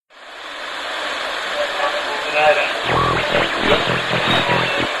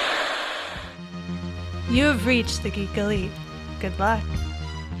You have reached the Geek Elite. Good luck.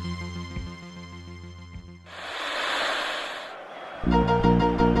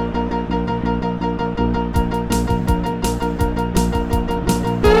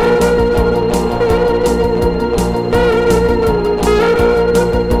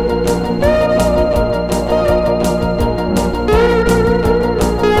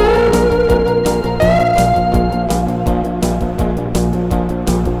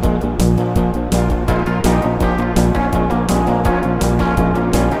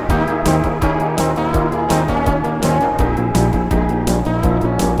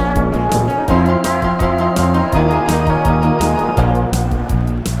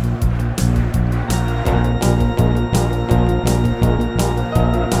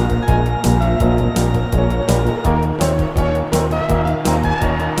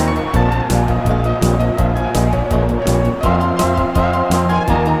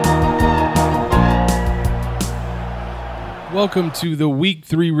 Welcome to the Week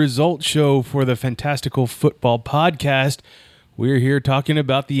 3 results show for the Fantastical Football Podcast. We're here talking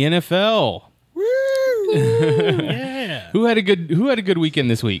about the NFL. Woo! Yeah. Who had a good weekend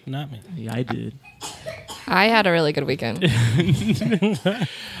this week? Not me. Yeah, I did. I had a really good weekend.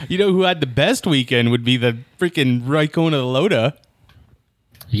 You know who had the best weekend would be the freaking Raikkonen Loda.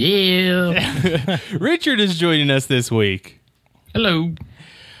 Yeah. Richard is joining us this week. Hello.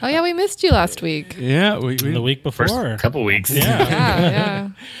 Oh yeah, we missed you last week. Yeah, The week before. First couple weeks.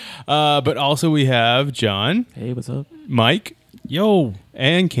 Yeah. but also we have John, Hey, what's up? Mike, Yo.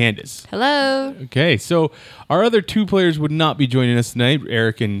 and Candace. Hello. Okay, so our other two players would not be joining us tonight,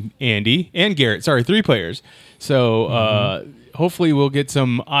 Eric and Andy, and Garrett. Sorry, three players. So hopefully we'll get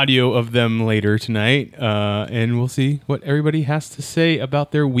some audio of them later tonight, and we'll see what everybody has to say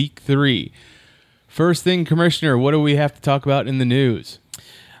about their Week 3. First thing, Commissioner, what do we have to talk about in the news?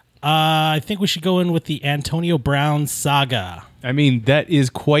 I think we should go in with the Antonio Brown saga. I mean, that is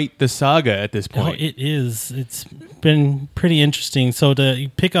quite the saga at this point. Oh, it is. It's been pretty interesting. So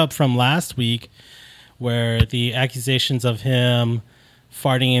to pick up from last week, where the accusations of him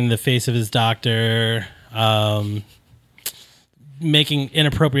farting in the face of his doctor, making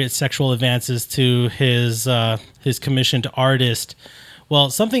inappropriate sexual advances to his commissioned artist. Well,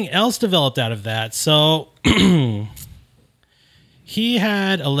 something else developed out of that. So he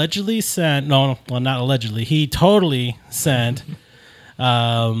had allegedly sent, not allegedly, he totally sent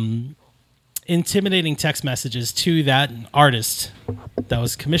intimidating text messages to that artist that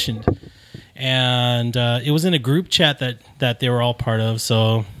was commissioned. And it was in a group chat that they were all part of.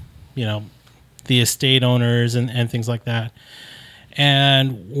 So, you know, the estate owners and things like that.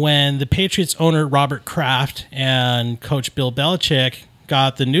 And when the Patriots owner, Robert Kraft, and coach Bill Belichick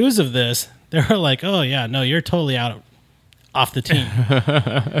got the news of this, they were like, oh, yeah, no, you're totally off the team.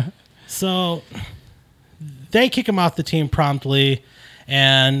 So they kick him off the team promptly.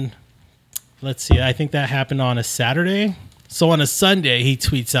 And let's see, I think that happened on a Saturday. So on a Sunday, he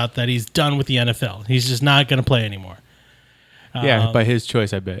tweets out that he's done with the NFL. He's just not going to play anymore. Yeah, by his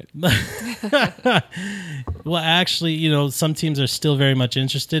choice, I bet. Well, actually, you know, some teams are still very much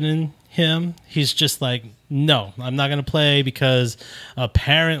interested in him. He's just like, no, I'm not going to play because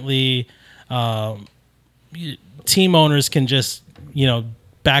apparently team owners can just, you know,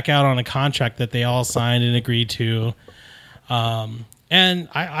 back out on a contract that they all signed and agreed to. And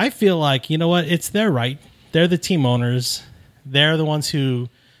I feel like, you know what, it's their right. They're the team owners. They're the ones who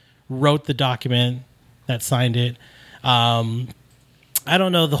wrote the document that signed it. I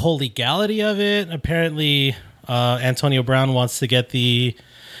don't know the whole legality of it. Apparently, Antonio Brown wants to get the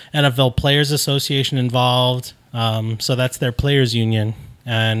NFL Players Association involved. So that's their players union,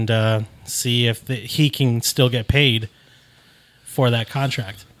 and see if he can still get paid for that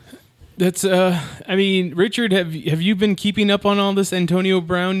contract. That's, I mean, Richard, have you been keeping up on all this Antonio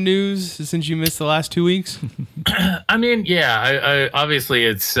Brown news since you missed the last 2 weeks? I mean, yeah, I obviously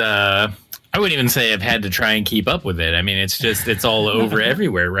it's, I wouldn't even say I've had to try and keep up with it. I mean, it's all over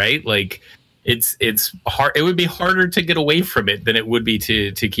everywhere, right? Like it's hard. It would be harder to get away from it than it would be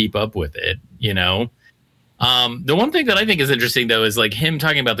to keep up with it, you know? The one thing that I think is interesting, though, is like him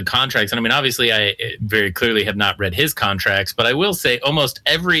talking about the contracts. And I mean, obviously, I very clearly have not read his contracts, but I will say almost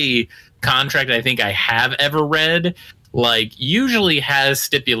every contract I think I have ever read, like, usually has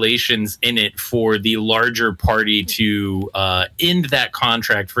stipulations in it for the larger party to end that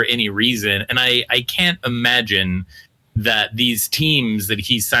contract for any reason. And I can't imagine that these teams that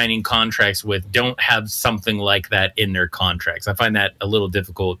he's signing contracts with don't have something like that in their contracts. I find that a little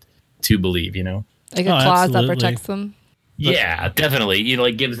difficult to believe, you know? Like a clause absolutely. that protects them. Yeah, definitely. You know,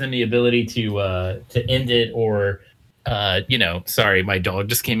 like gives them the ability to end it or sorry, my dog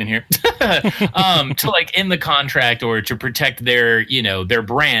just came in here. To like in the contract or to protect their, their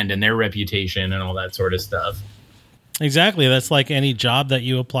brand and their reputation and all that sort of stuff. Exactly. That's like any job that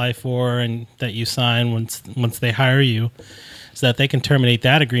you apply for and that you sign once they hire you, so that they can terminate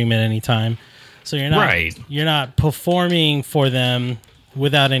that agreement anytime. So you're not performing for them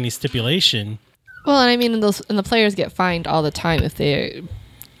without any stipulation. Well, and I mean, and the players get fined all the time if they.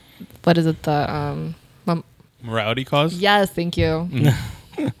 What is it? Morality clause? Yes, thank you.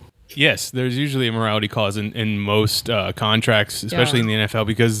 Yes, there's usually a morality clause in most contracts, especially in the NFL,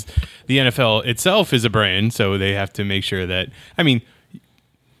 because the NFL itself is a brand, so they have to make sure that. I mean,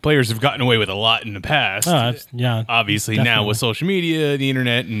 players have gotten away with a lot in the past. Yeah. Obviously, definitely. now with social media, the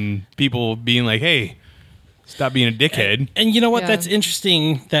internet, and people being like, "Hey, stop being a dickhead." And you know what? Yeah. That's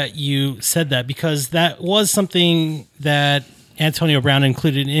interesting that you said that, because that was something that Antonio Brown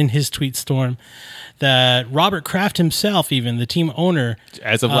included in his tweet storm, that Robert Kraft himself, even the team owner,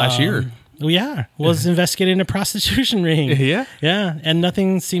 As of last year. Was investigating a prostitution ring. Yeah. Yeah. And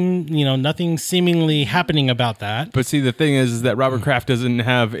nothing seemingly happening about that. But see, the thing is that Robert Kraft doesn't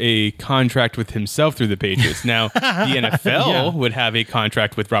have a contract with himself through the Patriots. Now, the NFL would have a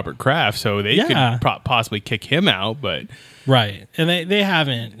contract with Robert Kraft, so they could possibly kick him out, but Right. And they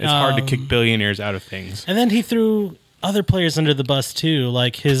haven't. it's hard to kick billionaires out of things. And then he threw other players under the bus too,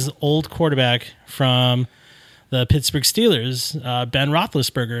 like his old quarterback from the Pittsburgh Steelers, Ben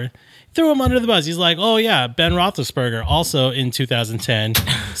Roethlisberger. Threw him under the bus. He's like, "Oh yeah, Ben Roethlisberger, also in 2010,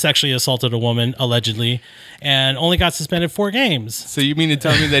 sexually assaulted a woman allegedly, and only got suspended 4 games." So you mean to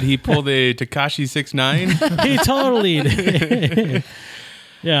tell me that he pulled a Tekashi 6ix9ine? He totally did.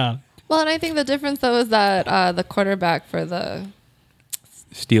 Yeah. Well, and I think the difference though is that the quarterback for the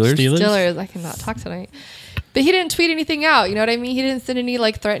Steelers? Steelers, I cannot talk tonight. But he didn't tweet anything out. You know what I mean? He didn't send any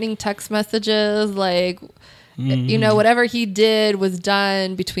like threatening text messages. Like, whatever he did was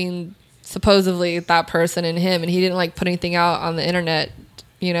done between supposedly that person and him, and he didn't like put anything out on the internet.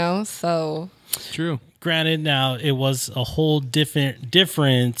 So True. Granted, now it was a whole different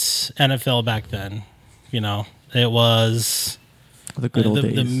NFL back then. It was The good old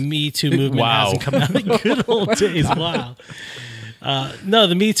days. the Me Too movement Wow. hasn't come out. The good old days. Wow. No,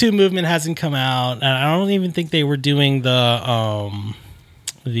 the Me Too movement hasn't come out, and I don't even think they were doing the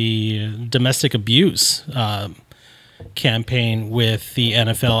domestic abuse campaign with the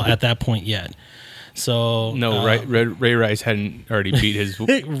NFL at that point yet. So No, Ray Rice hadn't already beat his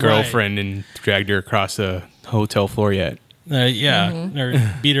girlfriend and dragged her across a hotel floor yet. or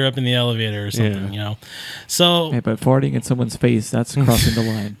beat her up in the elevator or something. So Hey, but farting in someone's face, that's crossing the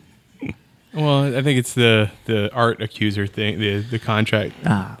line. Well, I think it's the art accuser thing, the contract.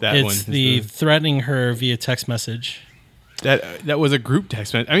 That one. it's the threatening her via text message. That was a group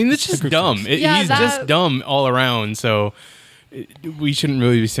text message. I mean, it's just dumb. Yeah, He's just dumb all around. So we shouldn't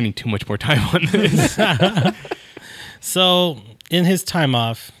really be spending too much more time on this. So in his time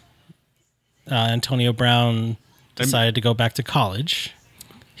off, Antonio Brown decided to go back to college.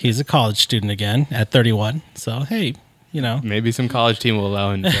 He's a college student again at 31. So hey, Maybe some college team will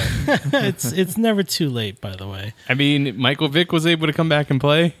allow him. it's never too late. By the way, I mean, Michael Vick was able to come back and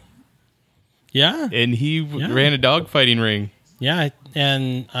play, yeah, and he ran a dogfighting ring. yeah,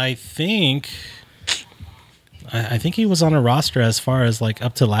 and I think he was on a roster as far as like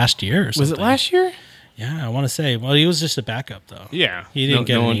up to last year. Or something. Was it last year? Yeah, I want to say. Well, he was just a backup though. Yeah, He didn't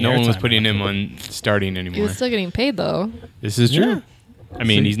get any no one was airtime putting or him on starting he anymore. was still getting paid though. This is true. Yeah. I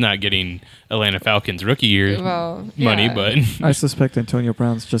mean, he's not getting Atlanta Falcons rookie year Well, money, yeah. but I suspect Antonio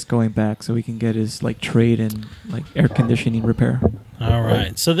Brown's just going back so he can get his trade and air conditioning repair. All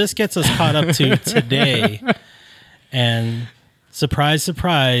right. So this gets us caught up to today. And surprise,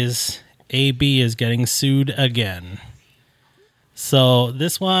 surprise, AB is getting sued again. So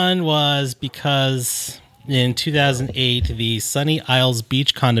this one was because in 2008, the Sunny Isles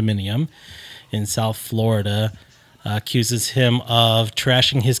Beach condominium in South Florida accuses him of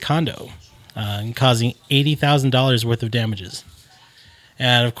trashing his condo and causing $80,000 worth of damages.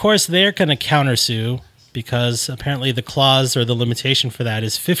 And of course, they're going to countersue because apparently the clause or the limitation for that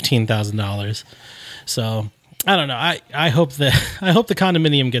is $15,000. So I don't know. I hope the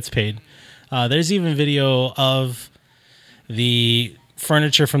condominium gets paid. There's even video of the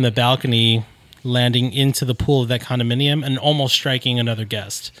furniture from the balcony landing into the pool of that condominium and almost striking another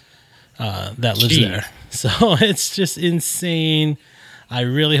guest that lives there. So it's just insane. I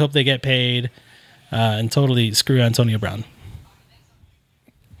really hope they get paid and totally screw Antonio Brown.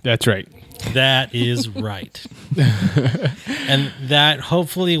 That's right. That is right. And that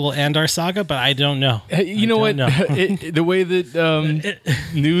hopefully will end our saga, but I don't know. You know what? know. The way that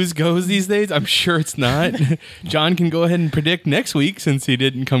news goes these days, I'm sure it's not. John can go ahead and predict next week since he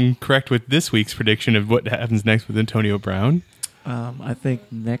didn't come correct with this week's prediction of what happens next with Antonio Brown. I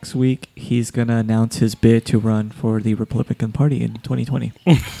think next week he's going to announce his bid to run for the Republican Party in 2020.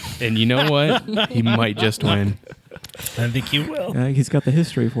 And you know what? He might just win. I think you will. He's got the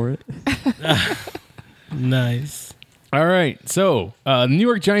history for it. Nice. All right. So, the New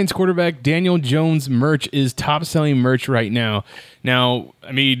York Giants quarterback Daniel Jones merch is top-selling merch right now. Now,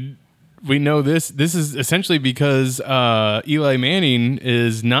 I mean, we know this. This is essentially because Eli Manning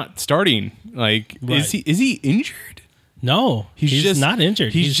is not starting. Like, Right. is he injured? No, he's just not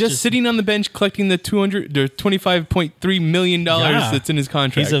injured. He's just sitting on the bench collecting the $25.3 million that's in his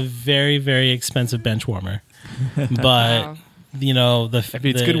contract. He's a very, very expensive bench warmer. But, Wow. you know, I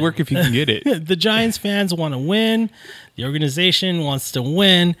mean, it's good work if you can get it. The Giants fans want to win. The organization wants to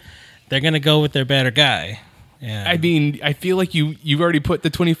win. They're going to go with their better guy. And I mean, I feel like you've already put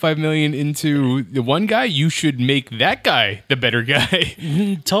the $25 million into the one guy. You should make that guy the better guy.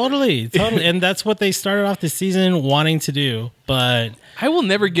 totally. And that's what they started off the season wanting to do. But I will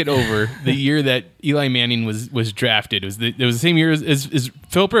never get over the year that Eli Manning was drafted. It was the same year as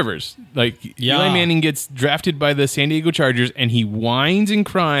Philip Rivers. Like, Yeah. Eli Manning gets drafted by the San Diego Chargers, and he whines and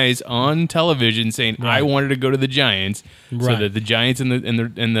cries on television saying, Right. "I wanted to go to the Giants," so Right. that the Giants and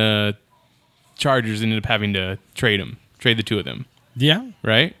the Chargers ended up having to trade the two of them. yeah,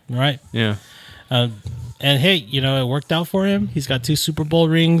 Right? right. Yeah. And hey, you know, it worked out for him. He's got 2 Super Bowl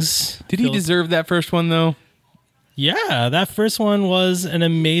rings. Did he deserve that first one though? Yeah, that first one was an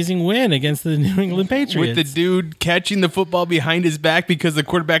amazing win against the New England Patriots. With the dude catching the football behind his back because the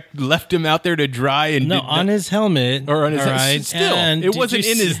quarterback left him out there to dry and no, did on his helmet. or on his all right? still. And It did wasn't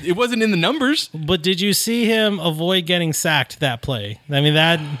you in see- it wasn't in the numbers. But did you see him avoid getting sacked that play? I mean,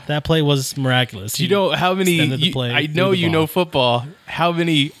 that play was miraculous. Do you know how many extended the play, I threw know the you ball. know football. How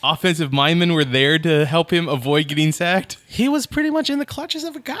many offensive linemen were there to help him avoid getting sacked? He was pretty much in the clutches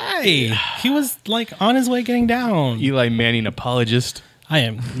of a guy. He was like on his way getting down. Eli Manning apologist. I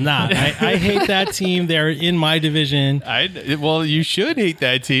am not. I hate that team. They're in my division. Well, you should hate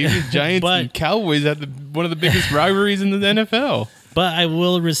that team. The Giants But- and Cowboys have one of the biggest rivalries in the NFL. But I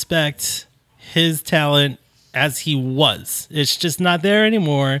will respect his talent as he was. It's just not there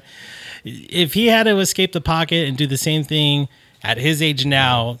anymore. If he had to escape the pocket and do the same thing at his age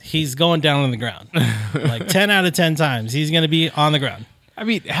now, he's going down on the ground. Like 10 out of 10 times, he's going to be on the ground. I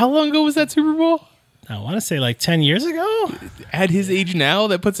mean, how long ago was that Super Bowl? I want to say like 10 years ago. At his age now,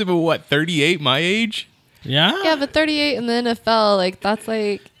 that puts him at what, 38, my age? Yeah? Yeah, but 38 in the NFL, like that's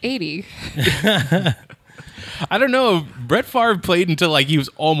like 80. I don't know. Brett Favre played until like he was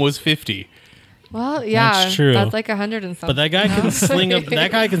almost 50. Well, yeah, That's true. That's like 100 and something. But that guy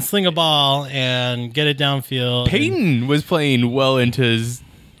can sling a ball and get it downfield. Peyton was playing well into his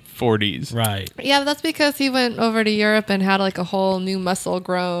 40s. Right. Yeah, but that's because he went over to Europe and had like a whole new muscle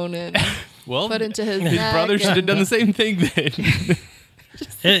grown and Well, put into his his neck brother should have and- done the same thing then.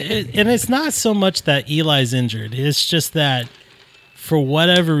 And it's not so much that Eli's injured. It's just that for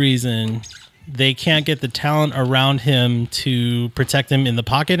whatever reason, they can't get the talent around him to protect him in the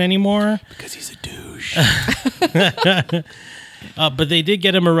pocket anymore. Because he's a douche. But they did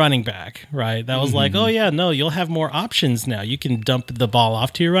get him a running back, right? That was like, oh yeah, no, you'll have more options now. You can dump the ball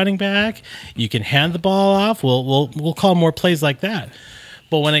off to your running back. You can hand the ball off. We'll call more plays like that.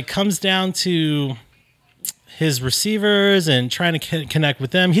 But when it comes down to his receivers and trying to connect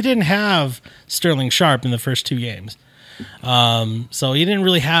with them, he didn't have Sterling Sharp in the first 2 games. So he didn't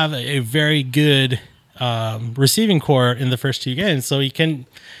really have a very good receiving core in the first 2 games. So he can,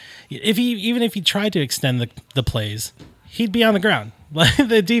 even if he tried to extend the plays, he'd be on the ground.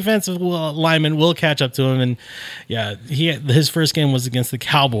 The defensive lineman will catch up to him. And yeah, his first game was against the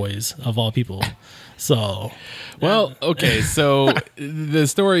Cowboys of all people. So, Well, okay, so the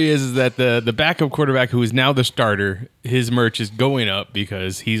story is that the backup quarterback, who is now the starter, his merch is going up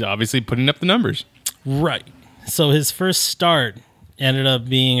because he's obviously putting up the numbers. right. So his first start ended up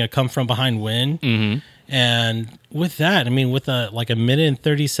being a come from behind win. Mm-hmm. And with that, I mean, with a minute and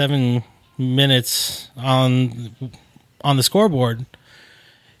 37 minutes on the scoreboard,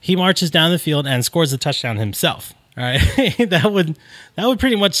 he marches down the field and scores a touchdown himself. All right. that would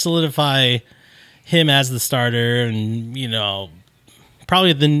pretty much solidify him as the starter, and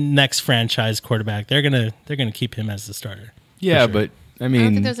probably the next franchise quarterback. They're gonna keep him as the starter. Yeah, sure. but I I don't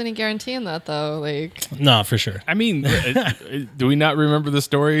think mean, there's any guarantee in that though. Like, No, for sure. do we not remember the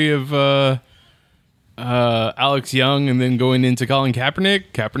story of Alex Young and then going into Colin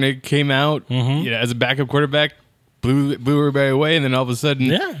Kaepernick. Kaepernick came out as a backup quarterback, blew everybody away, and then all of a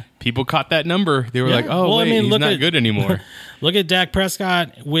sudden, people caught that number. They were like, "Oh, Well, I wait, mean, he's look not at- good anymore." Look at Dak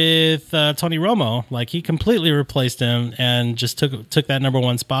Prescott with Tony Romo. Like, he completely replaced him and just took that number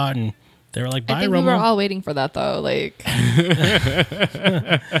one spot, and they were like, I bye, think Romo. we were all waiting for that though. Like,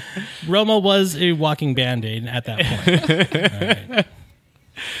 Romo was a walking Band-Aid at that point. All right.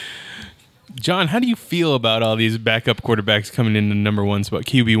 John, how do you feel about all these backup quarterbacks coming in the number one spot,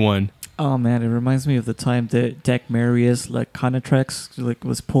 QB1? Oh man, it reminds me of the time that Dak Marius Conatrax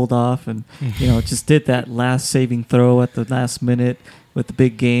was pulled off and just did that last saving throw at the last minute with the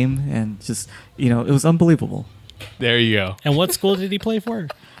big game, and just it was unbelievable. There you go. And what school did he play for?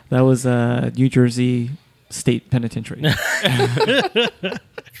 That was New Jersey State Penitentiary.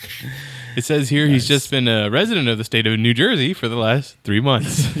 It says here he's just been a resident of the state of New Jersey for the last 3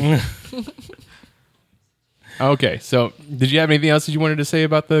 months. Okay, so did you have anything else that you wanted to say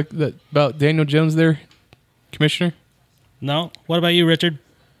about about Daniel Jones there, Commissioner? No? What about you, Richard?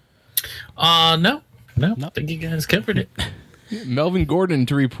 No. I think you guys covered it. Melvin Gordon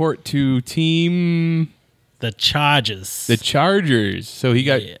to report to team The Chargers. the Chargers. So he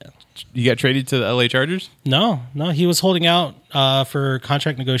got traded to the LA Chargers? No, he was holding out for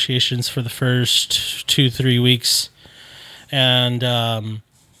contract negotiations for the first 2-3 weeks. And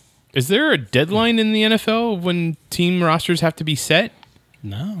Is there a deadline in the NFL when team rosters have to be set?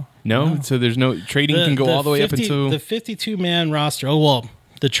 no. So there's no trading can go all the way up until the 52-man roster. Oh, well,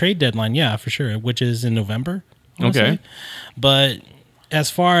 the trade deadline, yeah, for sure, which is in November. honestly. Okay. But as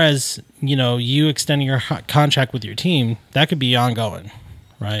far as, you extending your contract with your team, that could be ongoing,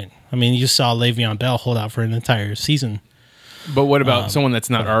 right? I mean, you saw Le'Veon Bell hold out for an entire season. But what about someone that's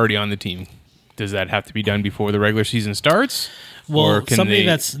not already on the team? Does that have to be done before the regular season starts? Well, Or can somebody they-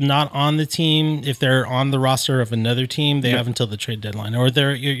 that's not on the team, if they're on the roster of another team, they have until the trade deadline. Or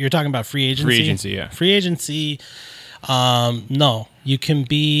you're talking about free agency. Free agency, yeah. Free agency. No, you can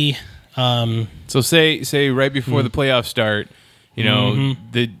be. So say right before the playoffs start,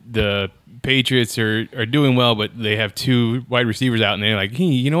 the Patriots are doing well, but they have two wide receivers out, and they're like, hey,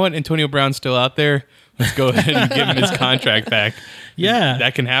 you know what? Antonio Brown's still out there. Let's go ahead and give him his contract back. Yeah,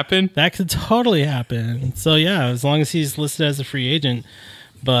 That can happen. that could totally happen. So yeah, as long as he's listed as a free agent.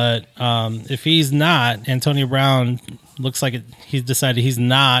 But if he's not, Antonio Brown looks like he's decided he's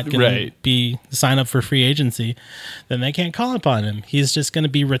not going to sign up for free agency, then they can't call upon him. He's just going to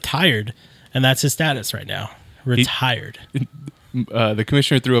be retired, and that's his status right now. Retired. The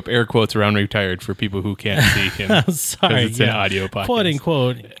commissioner threw up air quotes around retired for people who can't see him. I'm sorry, it's an audio podcast. quote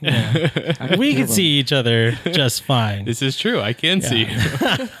unquote. Yeah. We can see each other just fine. This is true. I can see.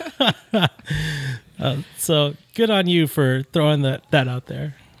 So good on you for throwing that out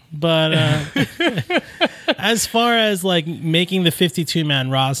there. But as far as like making the 52-man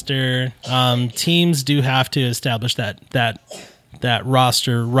roster, teams do have to establish that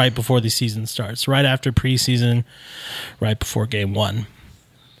roster right before the season starts, right after preseason, right before game one.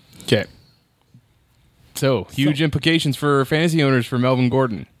 Okay. So, huge implications for fantasy owners for Melvin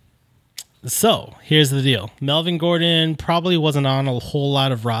Gordon. So here's the deal. Melvin Gordon probably wasn't on a whole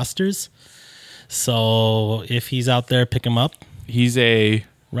lot of rosters. So if he's out there, pick him up. He's a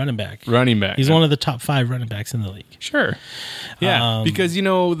Running back. running back. He's one of the top 5 running backs in the league. Sure. Yeah, because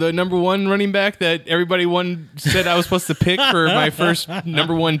the number one running back that everybody said I was supposed to pick for my first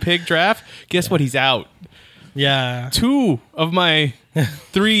number one pick draft, guess what? He's out. Yeah. 2 of my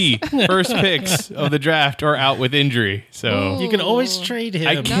 3 first picks of the draft are out with injury. So You can always trade him.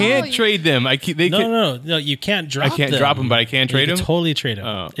 I can't No, trade them. No, you can't drop I them. can't drop them, but I can trade You them. can totally trade him.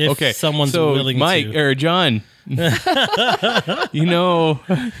 Oh, if okay. someone's so willing Mike to. or John, there's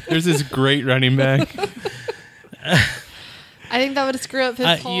this great running back. I think that would screw up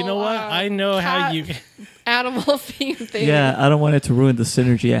his whole. You know what? I know how cat you. animal theme thing. Yeah, I don't want it to ruin the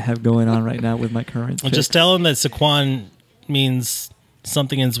synergy I have going on right now with my current. Just picks. tell him that Saquon means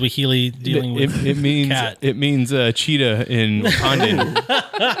something in Swahili dealing with It means cat. cheetah in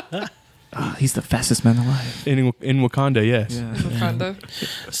Wakanda. He's the fastest man alive. in Wakanda, yes. Yeah.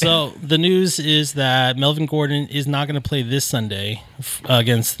 Wakanda. So the news is that Melvin Gordon is not going to play this Sunday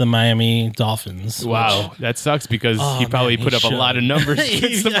against the Miami Dolphins. Wow, that sucks because he probably put up a lot of numbers.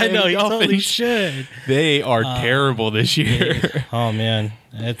 against the I know Miami he totally Dolphins. should. They are terrible this year. Oh man,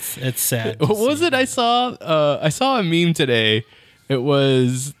 it's sad. to What was see. it I saw? I saw a meme today. It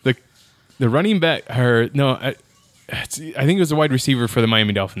was the running back. I think it was a wide receiver for the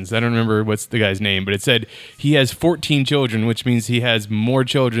Miami Dolphins. I don't remember what's the guy's name, but it said he has 14 children, which means he has more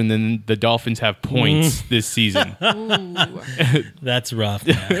children than the Dolphins have points this season Ooh. That's rough.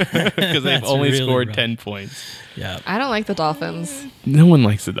 Because because they've only scored 10 points. Yeah. I don't like the Dolphins. No one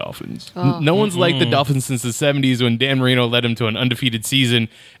likes the Dolphins. Oh. No one's liked the Dolphins since the 70s when Dan Marino led them to an undefeated season,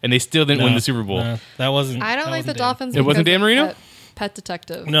 and they still didn't win the Super Bowl. No, that wasn't. I don't that like the wasn't Dan. Dolphins. It wasn't because Dan of Marino? Pet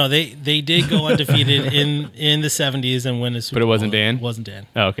Detective. No, they did go undefeated in the 70s and win a Super But it Bowl. wasn't Dan? It wasn't Dan.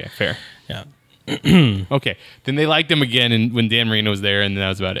 Oh, okay, fair. Yeah. Okay, then they liked him again and when Dan Marino was there, and that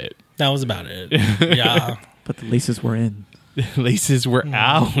was about it. That was about it. Yeah. But the laces were in. Laces were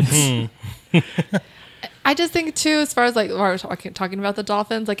out. I just think too, as far as like we're talking about the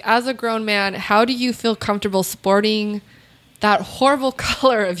Dolphins, like as a grown man, how do you feel comfortable sporting that horrible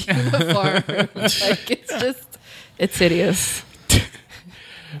color of uniform? Like it's hideous.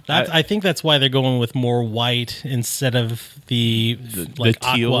 I think that's why they're going with more white instead of the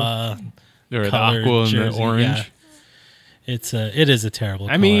teal aqua or the colored aqua and jersey. the orange. Yeah. It is a terrible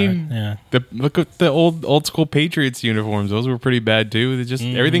color. I mean, yeah. Look at the old school Patriots uniforms; those were pretty bad too. They just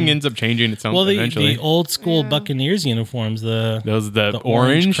everything ends up changing itself Well, eventually. the old school Yeah. Buccaneers uniforms, the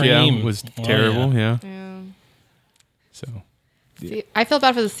orange, cream. was Oh, terrible. yeah. Yeah. So See, I feel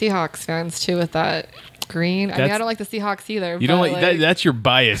bad for the Seahawks fans too with that green. I mean, That's- I don't like the Seahawks either. you don't but, like that. That's your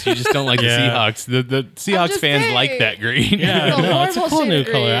bias. You just don't like Yeah. the Seahawks. The Seahawks just fans saying. like that green. Yeah, It's a no, it's a horrible cool new shade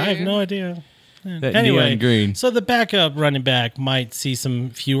of color. I have green. no idea. That Anyway, neon green. so the backup running back might see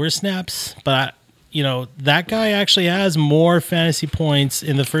some fewer snaps, but that guy actually has more fantasy points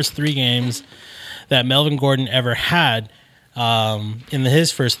in the first 3 games that Melvin Gordon ever had in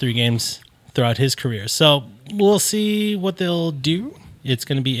his first 3 games throughout his career. So we'll see what they'll do. It's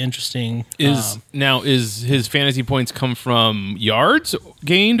going to be interesting. Is his fantasy points come from yards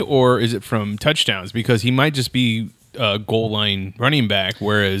gained or is it from touchdowns? Because he might just be a goal line running back,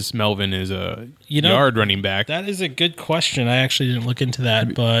 whereas Melvin is a yard running back, That is a good question. I actually didn't look into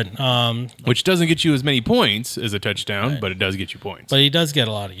that, but which doesn't get you as many points as a touchdown, but it does get you points. he does get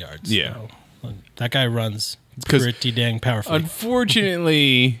a lot of yards. Yeah. So that guy runs 'Cause pretty dang powerfully.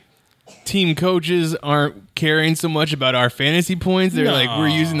 Unfortunately, team coaches aren't caring so much about our fantasy points. They're like, we're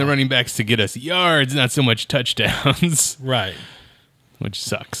using the running backs to get us yards, not so much touchdowns, Right. which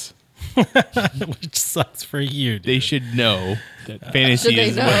sucks. Which sucks for you. Dude. They should know that fantasy Should they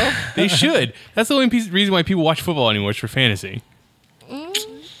is. know? They should. That's the only reason why people watch football anymore is for fantasy.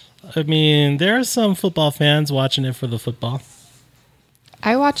 I mean, there are some football fans watching it for the football.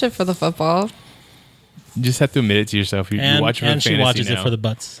 I watch it for the football. You just have to admit it to yourself. You watch it for And she fantasy watches now. it for the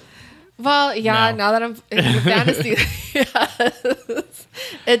butts. Well, yeah. No. Now that I'm in the fantasy, yes,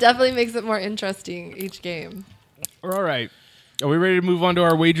 it definitely makes it more interesting each game. All right. Are we ready to move on to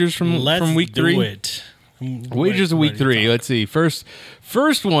our wagers from week do 3? it. Wagers of week 3. Let's see. First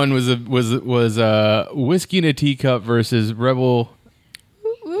one was Whiskey in a Teacup versus Rebel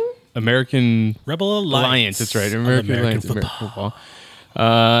American Rebel Alliance. That's right. of American Alliance football.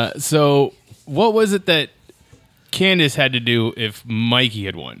 football. So what was it that Candace had to do if Mikey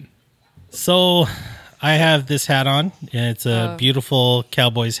had won? So I have this hat on, and it's a beautiful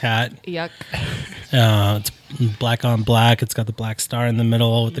Cowboys hat. Yuck. It's black on black. It's got the black star in the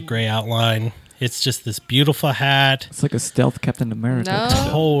middle with the gray outline. It's just this beautiful hat. It's like a stealth Captain America. No.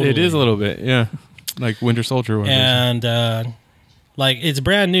 Totally. It is a little bit, yeah. Like Winter Soldier. Or whatever. And it's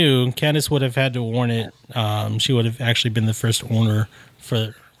brand new. Candace would have had to have worn it. She would have actually been the first owner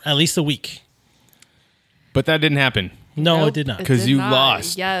for at least a week. But that didn't happen. No, Nope, it did not. 'Cause did you not.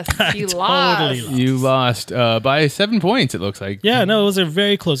 lost. Yes, you Totally lost. lost. You lost by 7 points, it looks like. Yeah, no, it was a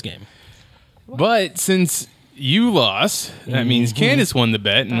very close game. But since you lost, that means Candace won the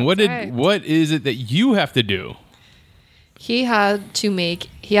bet. And That's right. what is it that you have to do? He had to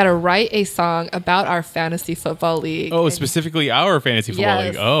write a song about our fantasy football league. Oh, And specifically our fantasy football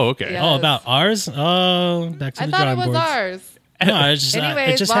Yes. league. Oh, okay. Yeah. Oh, Yes. about ours? Oh, back to I the thought it drawing was boards. ours. No, it just,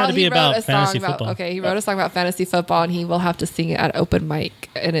 Anyways, it just had to be he wrote about a song fantasy about, football. Okay, he wrote a song about fantasy football, and he will have to sing it at open mic,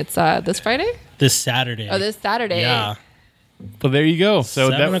 and it's this Friday. This Saturday. Oh, this Saturday. Yeah. Well, there you go. So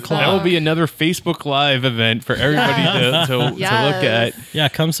 7 that o'clock. will be another Facebook Live event for everybody to look at. Yeah,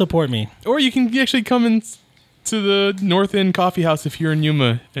 come support me. Or you can actually come in to the North End Coffee House if you're in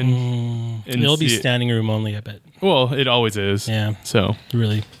Yuma. And It'll be see it. standing room only, I bet. Well, it always is. Yeah. So,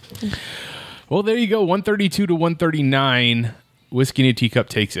 Really. well, there you go. 132 to 139. Whiskey in a Teacup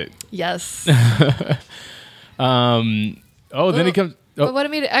takes it. Yes. Then it comes. But what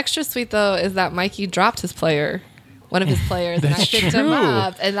made it extra sweet though is that Mikey dropped his player. one of his players, and I picked him true.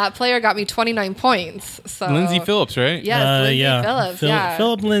 up, and that player got me 29 points. So Lindsay Phillips, right? Yes, Lindsay Phillips.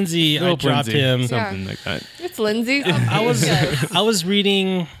 Philip Lindsay. Philip I dropped Lindsay, him. something like that. It's Lindsay. I was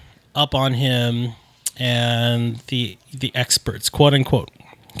reading up on him and the experts, quote unquote.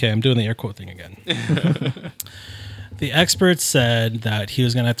 Okay, I'm doing the air quote thing again. The experts said that he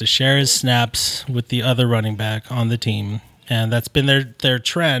was going to have to share his snaps with the other running back on the team, and that's been their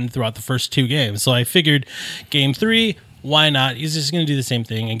trend throughout the first 2 games. So I figured game 3, why not? He's just going to do the same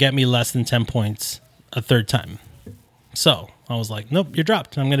thing and get me less than 10 points a third time. So I was like, nope, you're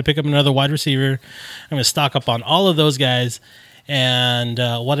dropped. I'm going to pick up another wide receiver. I'm going to stock up on all of those guys. And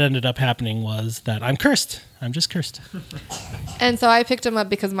what ended up happening was that I'm cursed. I'm just cursed. And so I picked him up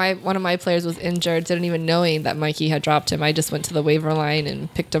because one of my players was injured, didn't even knowing that Mikey had dropped him. I just went to the waiver line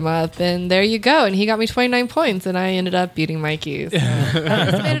and picked him up, and there you go. And he got me 29 points, and I ended up beating Mikey. So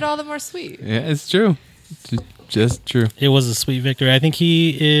that just made it all the more sweet. Yeah, it's true. Just true. It was a sweet victory. I think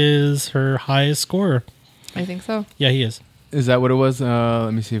he is her highest scorer. I think so. Yeah, he is. Is that what it was?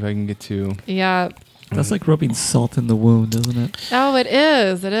 Let me see if I can get to. Yeah. That's like rubbing salt in the wound, isn't it? Oh, it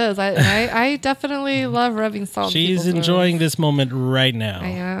is. It is. I definitely love rubbing salt. in She's people's enjoying wounds. this moment right now. I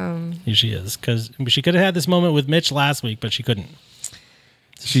am. Yeah, she is. Because she could have had this moment with Mitch last week, but she couldn't.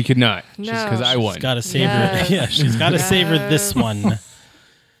 She could not. No. Because I won. She's got to savor. Yes. Yeah, she's got to savor this Yes. one.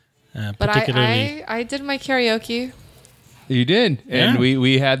 But Particularly. I did my karaoke. You did, and Yeah.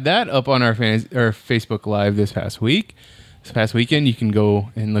 we had that up on our Facebook Live this past weekend. You can go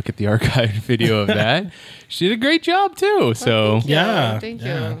and look at the archived video of that. She did a great job too. So Thank you. Yeah, Thank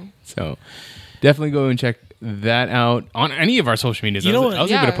yeah. you. so definitely go and check that out on any of our social medias. You know what? I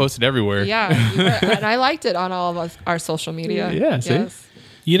was able to Yeah. post it everywhere. Yeah, you were, and I liked it on all of our social media. Yeah, see? Yes.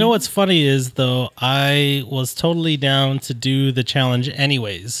 You know what's funny is, though, I was totally down to do the challenge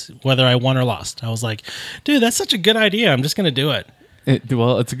anyways, whether I won or lost. I was like, dude, that's such a good idea. I'm just going to do it.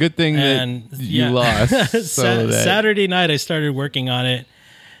 Well, it's a good thing And that you yeah. lost. So that Saturday night, I started working on it.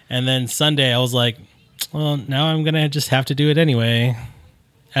 And then Sunday, I was like, well, now I'm going to just have to do it anyway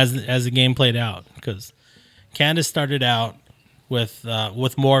as the game played out. Because Candace started out with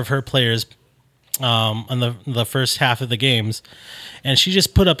more of her players on the first half of the games. And she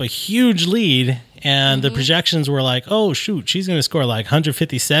just put up a huge lead. And the projections were like, oh, shoot, she's going to score like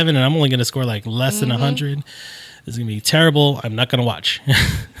 157. And I'm only going to score like less than 100. This is going to be terrible. I'm not going to watch.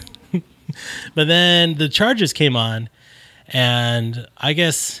 But then the Chargers came on, and I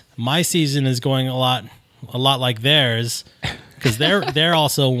guess my season is going a lot like theirs because they're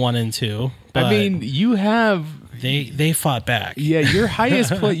also 1-2. But I mean, you have they fought back. Yeah, your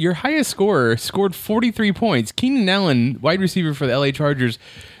highest scorer scored 43 points. Keenan Allen, wide receiver for the LA Chargers,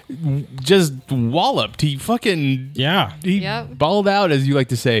 just walloped. He fucking He Yep. balled out, as you like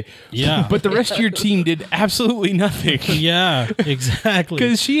to say. Yeah. But the rest of your team did absolutely nothing. Yeah, exactly.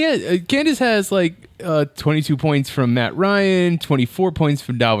 Because Candace has like 22 points from Matt Ryan, 24 points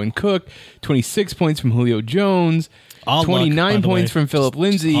from Dalvin Cook, 26 points from Julio Jones, All luck, by 29 the points way. from Philip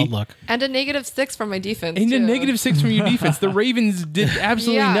Lindsay. All luck. And a -6 from my defense. And a too. -6 from your defense. The Ravens did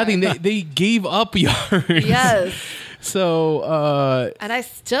absolutely Yeah. nothing. They gave up yards. Yes. So And I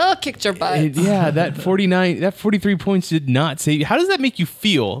still kicked your butt. that 43 points did not save you. How does that make you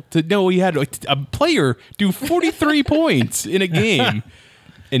feel to know you had a player do 43 points in a game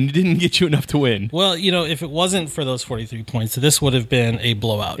and it didn't get you enough to win? Well, if it wasn't for those 43 points, this would have been a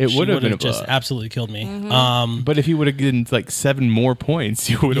blowout. It She would have been a just blowout. absolutely killed me. But if he would have gotten like 7 more points,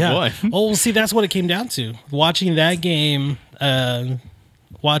 you would have won. Oh, well, see, that's what it came down to. Watching that game,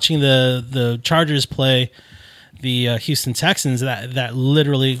 watching the Chargers play the Houston Texans, that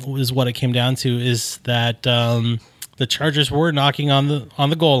literally was what it came down to. Is that the Chargers were knocking on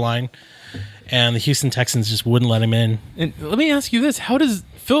the goal line, and the Houston Texans just wouldn't let him in. And let me ask you this: how does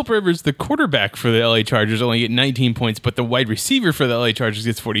Philip Rivers, the quarterback for the LA Chargers, only get 19 points, but the wide receiver for the LA Chargers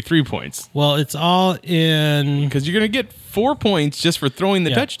gets 43 points? Well, it's all in. Because you're going to get 4 points just for throwing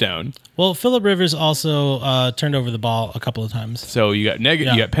the Yeah. touchdown. Well, Philip Rivers also turned over the ball a couple of times. So you got Yeah.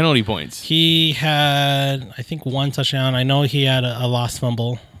 you got penalty points. He had, I think, 1 touchdown. I know he had a lost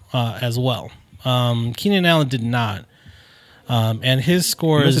fumble as well. Keenan Allen did not. And his He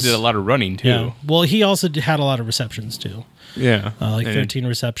scores. also did a lot of running too. Yeah. Well, he also had a lot of receptions too. Yeah, Like And 13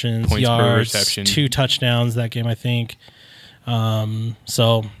 receptions, points per yards, reception. 2 touchdowns that game, I think.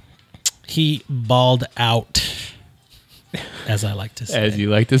 So he balled out, as I like to say. as you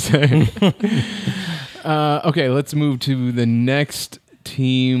like to say. Okay, let's move to the next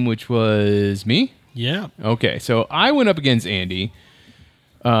team, which was me. Yeah. Okay, so I went up against Andy.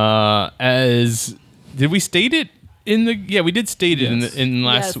 Did we state it we did state it Yes. in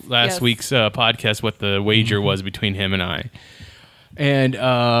last Yes. week's podcast what the wager was between him and I, and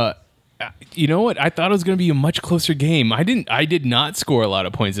you know what? I thought it was going to be a much closer game. I did not score a lot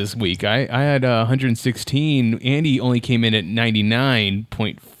of points this week. I had 116. Andy only came in at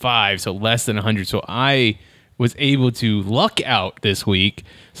 99.5, so less than 100. So I was able to luck out this week.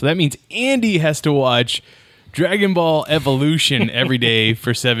 So that means Andy has to watch Dragon Ball Evolution every day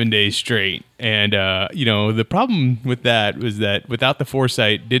for 7 days straight. And, the problem with that was that without the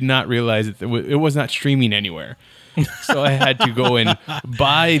foresight, did not realize that it was not streaming anywhere. So I had to go and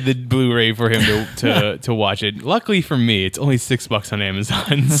buy the Blu-ray for him to watch it. Luckily for me, it's only $6 on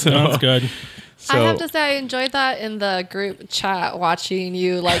Amazon. So Sounds good. I have to say I enjoyed that in the group chat, watching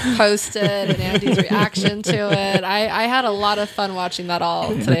you like post it and Andy's reaction to it. I had a lot of fun watching that all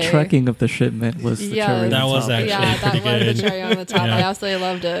today. The tracking of the shipment was the Yeah. cherry. on That top. was actually Yeah, that pretty was good. the cherry on the top. Yeah. I absolutely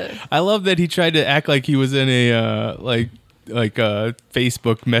loved it. I love that he tried to act like he was in a like a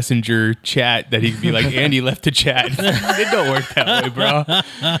Facebook Messenger chat that he'd be like, Andy left the chat. It don't work that way, bro.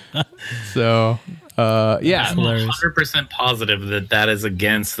 So, yeah. I'm Hilarious. 100% positive that is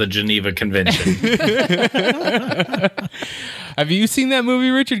against the Geneva Convention. Have you seen that movie,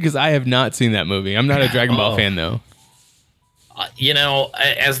 Richard? Because I have not seen that movie. I'm not a Dragon Ball Oh. fan, though.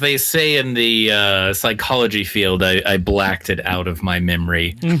 As they say in the psychology field, I blacked it out of my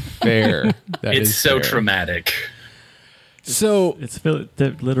memory. Fair. That It's is so fair. traumatic. So,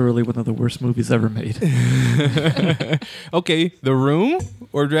 They're literally one of the worst movies ever made. okay, The Room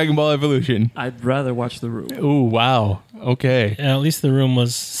or Dragon Ball Evolution? I'd rather watch The Room. Oh, wow. Okay. Yeah, at least the room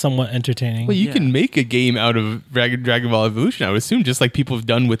was somewhat entertaining. Well, you Yeah. can make a game out of Dragon Ball Evolution, I would assume, just like people have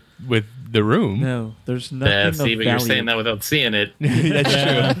done with The Room. No, there's nothing Yeah, of see, but value. you're saying that without seeing it. That's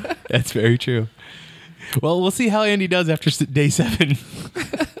true. That's very true. Well, we'll see how Andy does after day 7.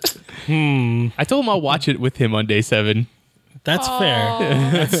 I told him I'll watch it with him on day 7. That's fair.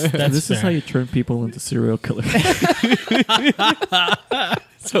 That's This fair. is how you turn people into serial killers.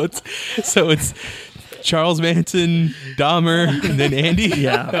 So it's Charles Manson, Dahmer, and then Andy.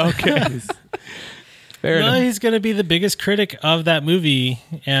 yeah. Okay. Fair No, enough. he's going to be the biggest critic of that movie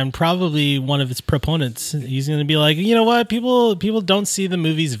and probably one of its proponents. He's going to be like, you know what, people don't see the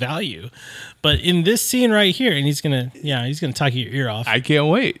movie's value, but in this scene right here, and he's going to talk your ear off. I can't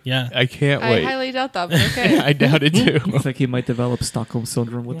wait. Yeah. I can't I wait. highly doubt that, but okay. I doubt it too. Looks like he might develop Stockholm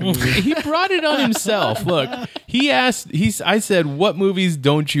syndrome with the movie. He brought it on himself. Look, I said, what movies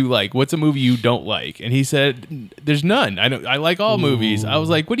don't you like? What's a movie you don't like? And he said, there's none. I like all movies. I was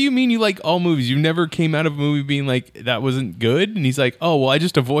like, what do you mean you like all movies? You never came out of a movie being like, that wasn't good? And he's like, oh, well, I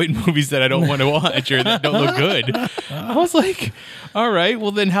just avoid movies that I don't want to watch or that don't look good. I was like, all right,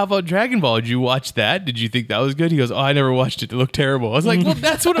 well then how about Dragon Ball? Did you watch that? Did you think that was good? He goes, oh, I never watched it. It looked terrible. I was like, well,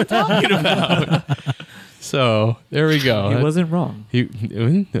 that's what I'm talking about. So there we go. He wasn't wrong.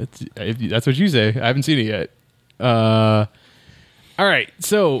 That's what you say. I haven't seen it yet. All right.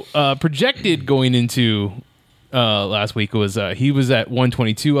 So projected going into last week was he was at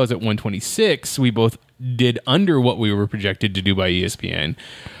 122. I was at 126. We both did under what we were projected to do by ESPN.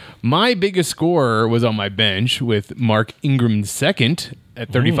 My biggest scorer was on my bench with Mark Ingram II at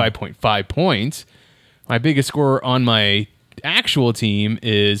 35.5 points. My biggest scorer on my actual team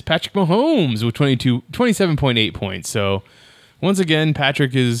is Patrick Mahomes with 27.8 points. So once again,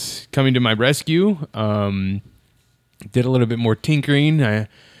 Patrick is coming to my rescue. Did a little bit more tinkering. I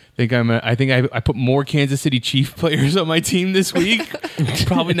think I put more Kansas City Chief players on my team this week.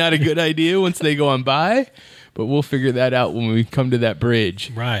 Probably not a good idea once they go on bye, but we'll figure that out when we come to that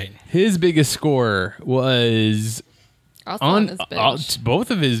bridge. Right. His biggest score was Also on his bench.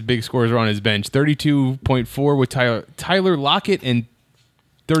 both of his big scores were on his bench. 32.4 with Tyler Lockett and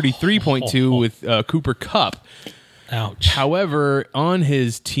 33.2 with Cooper Kupp. Ouch. However, on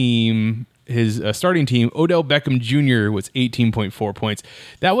his team, his starting team, Odell Beckham Jr. was 18.4 points.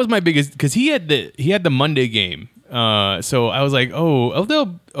 That was my biggest because he had the Monday game. So I was like,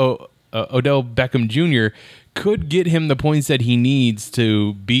 Odell Beckham Jr. could get him the points that he needs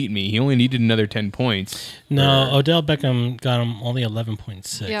to beat me. He only needed another 10 points. No, Odell Beckham got him only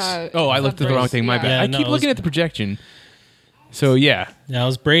 11.6. Yeah. Oh, I looked at the wrong thing. My Yeah. bad. Yeah, I no, keep it looking was- at the projection. So yeah, Yeah, it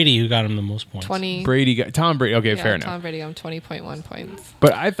was Brady who got him the most points. 20. Brady got Tom Brady. Okay, Yeah, fair enough. Tom Brady on 20.1 points.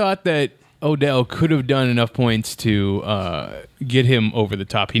 But I thought that Odell could have done enough points to get him over the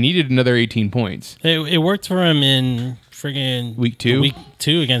top. He needed another 18 points. It worked for him in friggin' Week 2? Week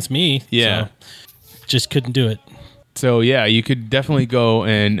 2 against me. Yeah. So just couldn't do it. So yeah, you could definitely go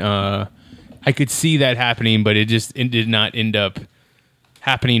and I could see that happening, but it did not end up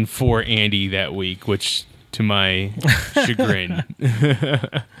happening for Andy that week, which to my chagrin.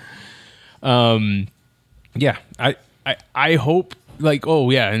 Yeah, I hope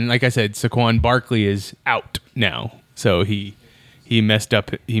and like I said, Saquon Barkley is out now, so he messed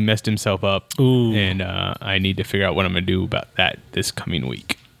himself up. Ooh. And I need to figure out what I'm gonna do about that this coming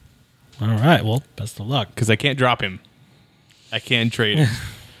week All right. Well, best of luck. because I can't drop him. I can trade him.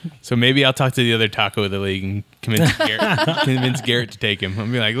 So maybe I'll talk to the other taco of the league and convince Garrett to take him. I'll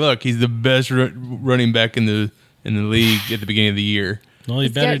be like, look, he's the best running back in the league at the beginning of the year. Well, you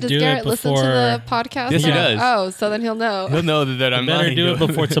better Does do Garrett it before. listen to the podcast? Yes, he does. Oh, so then he'll know. He'll know that I'm Better lying do to it him.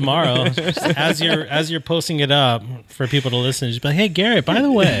 before tomorrow. As you're posting it up for people to listen, just be like, "Hey, Garrett, by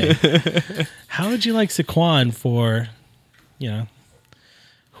the way, how would you like Saquon for,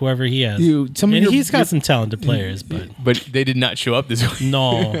 whoever he has?" He's got some talented players, but they did not show up this week.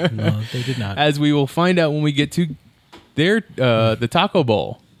 no, they did not. As we will find out when we get to the Taco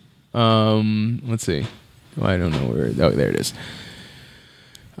Bowl. Let's see. Oh, I don't know where. Oh, there it is.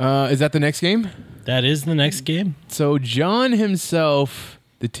 Is that the next game? That is the next game. So John himself,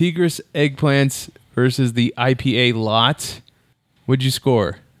 the Tigris Eggplants versus the IPA Lot. What'd you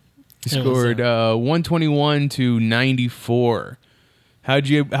score? You It was, scored 121 to 94. How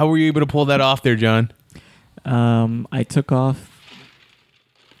were you able to pull that off there, John? I took off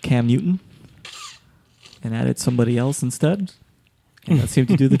Cam Newton and added somebody else instead. And that seemed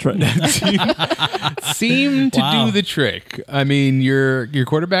to do the trick. Seemed to Wow. do the trick. I mean, your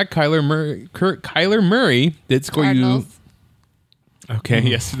quarterback Kyler Murray did score Cardinals. you. Okay,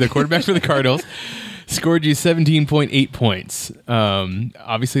 yes, the quarterback for the Cardinals scored you 17.8 points.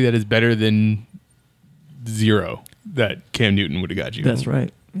 Obviously, that is better than 0 that Cam Newton would have got you. That's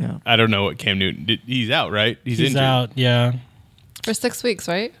right. Yeah. I don't know what Cam Newton did. He's out, right? He's injured. out. Yeah. For 6 weeks,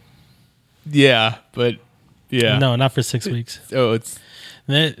 right? Yeah, but yeah. No, not for 6 weeks. Oh, it's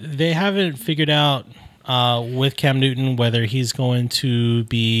They haven't figured out with Cam Newton whether he's going to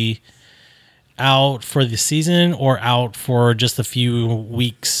be out for the season or out for just a few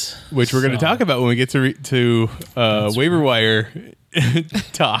weeks. which we're going to So, talk about when we get to waiver wire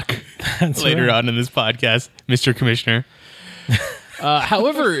talk later right. on in this podcast, Mr. Commissioner.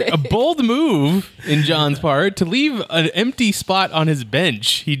 However, a bold move in John's part to leave an empty spot on his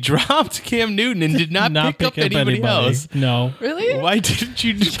bench. He dropped Cam Newton and did not, pick up anybody else. No. Really? Why didn't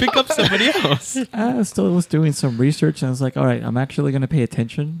you just pick up somebody else? I still was doing some research and I was like, all right, I'm actually going to pay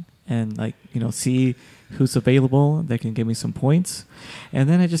attention and see who's available that can give me some points. And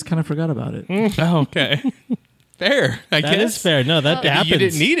then I just kind of forgot about it. Oh, okay. Fair, I That guess. is fair. No, that happens. You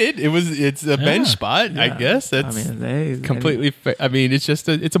didn't need it. It's a bench spot. I Yeah. guess that's completely. I mean, it's just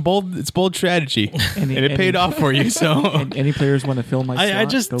it's bold strategy, and it paid off for you. So Any players want to fill my slot? I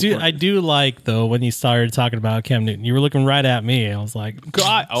just Go do. for it. I do like though when you started talking about Cam Newton. You were looking right at me. I was like,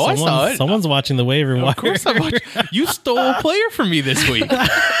 God, I saw it. Someone's watching the waiver wire. Of course, you stole a player from me this week.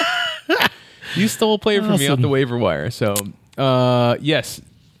 You stole a player from me off Awesome. the waiver wire. So, yes,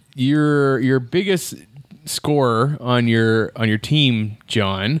 your biggest scorer on your team,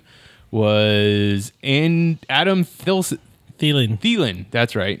 John, was Adam Thielen.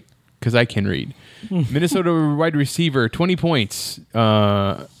 That's right, because I can read. Minnesota wide receiver, 20 points.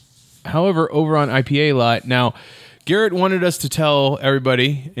 However, over on IPA Lot now. Garrett wanted us to tell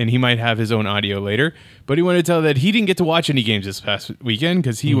everybody, and he might have his own audio later, but he wanted to tell that he didn't get to watch any games this past weekend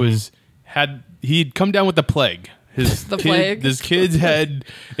because he'd come down with the plague. His kids had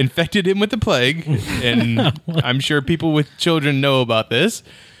infected him with the plague, and I'm sure people with children know about this.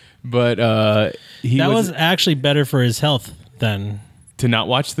 But That was actually better for his health than to not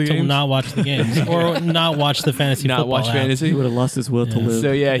watch the to games. not watch the games or not watch the fantasy Not football watch app. fantasy. He would have lost his will to live.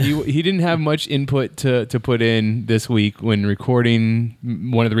 So yeah, he didn't have much input to put in this week when recording.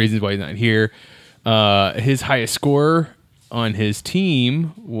 One of the reasons why he's not here. His highest scorer on his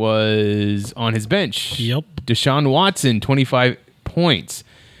team was on his bench. Yep. Deshaun Watson, 25 points.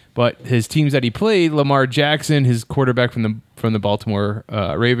 But his teams that he played, Lamar Jackson, his quarterback from the Baltimore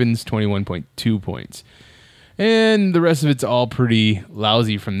Ravens, 21.2 points. And the rest of it's all pretty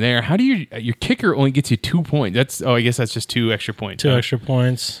lousy from there. How do your kicker only gets you 2 points? I guess that's just 2 extra points. Two extra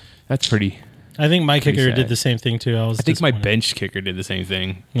points. That's pretty. I think my kicker sad. did the same thing too. I think my disappointed. bench kicker did the same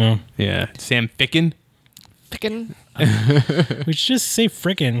thing. No. Yeah. Sam Ficken. Picking. We should just say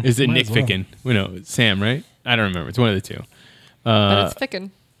frickin'. Is it Might Nick as well. Ficken? Well, no, Sam, right? I don't remember. It's one of the two. But it's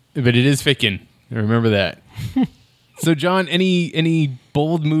picking. But it is Ficken. I remember that. So, John, any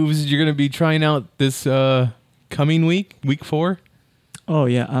bold moves you're going to be trying out this coming week 4? Oh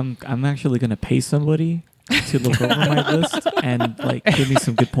yeah, I'm actually gonna pay somebody to look over my list and give me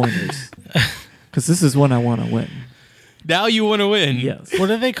some good pointers. Because this is one I want to win. Now you want to win. Yes. What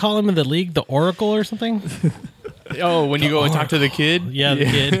do they call him in the league? The Oracle or something? Oh, when you go and talk to the kid? Yeah, the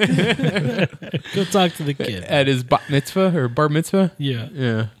kid. Go talk to the kid. At his bat mitzvah or bar mitzvah? Yeah.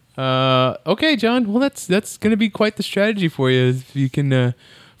 Yeah. Okay, John. Well, that's going to be quite the strategy for you if you can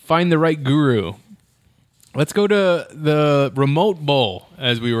find the right guru. Let's go to the remote bowl,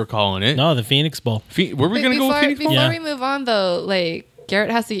 as we were calling it. No, the Phoenix Bowl. Were we going to go with Phoenix Bowl? Before Yeah. we move on, though, like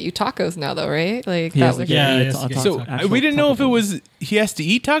Garrett has to get you tacos now, though, right? Like He has to was get Yeah, me yes, a yes. So actual we didn't know if it taco. was he has to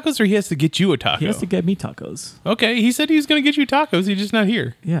eat tacos or he has to get you a taco. He has to get me tacos. Okay, he said he was going to get you tacos. He's just not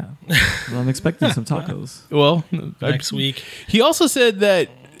here. Yeah. Well, I'm expecting some tacos. Well, Next week. He also said that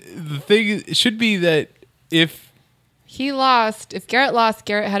the thing should be that if if Garrett lost,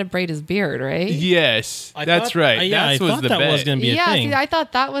 Garrett had to braid his beard, right? yes, I that's thought- right. Yeah, that I was thought the that bet. was going to be a Yeah, thing. see, I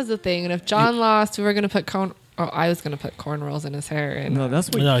thought that was the thing. And if John lost, we were gonna put I was gonna put cornrows in his hair. And No, that's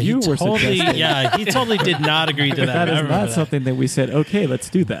what No, he you were totally, suggesting. yeah, he totally did not agree to that. That I is remember not that. something that we said, okay, let's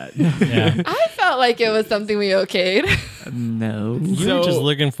do that. Yeah. I felt like it was something we okayed. No. You So- were just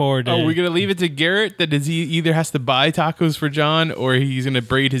looking forward to Oh, we're gonna leave it to Garrett. That does he either has to buy tacos for John or he's gonna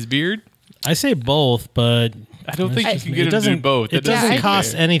braid his beard? I say both, but I don't think you can it get him to do doesn't both. It That doesn't seem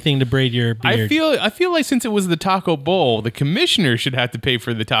cost fair. anything to braid your beard. I feel like since it was the taco bowl, the commissioner should have to pay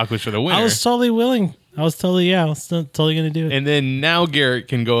for the tacos for the winner. I was totally willing. I was totally totally going to do it. And then now Garrett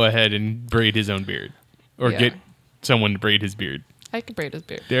can go ahead and braid his own beard, or Yeah. get someone to braid his beard. I could braid his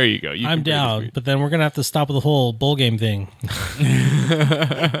beard. There you go. You I'm can braid his down, beard. but then we're going to have to stop with the whole bowl game thing.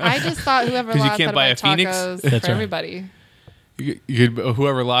 I just thought whoever 'Cause you lost can't had to buy buy a Phoenix? tacos That's for right. everybody. You could,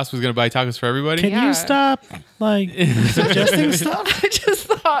 whoever lost was going to buy tacos for everybody. Can Yeah. you stop suggesting stuff? I just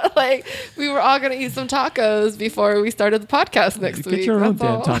thought like we were all gonna eat some tacos before we started the podcast next Get week. your own That's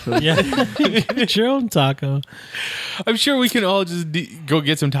damn all. tacos. Yeah, get your own taco. I'm sure we can all just go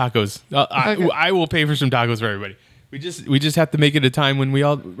get some tacos. Okay. I will pay for some tacos for everybody. We just have to make it a time when we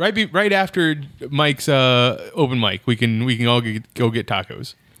all right after Mike's open mic. We can all go get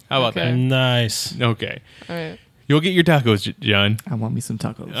tacos. How about Okay. Nice. that? Okay, All right. you'll get your tacos, John. I want me some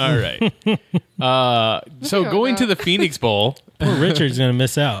tacos. All right. So Oh, going to God. the Phoenix Bowl. Poor Richard's going to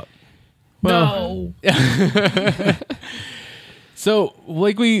miss out. No. So,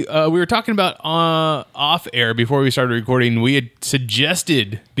 like we were talking about off air before we started recording, we had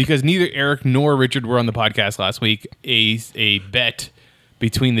suggested, because neither Eric nor Richard were on the podcast last week, a bet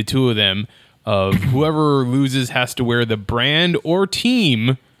between the two of them of whoever loses has to wear the brand or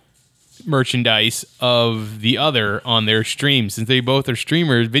team merchandise of the other on their stream, since they both are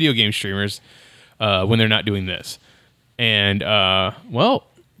streamers, video game streamers, when they're not doing this. And well,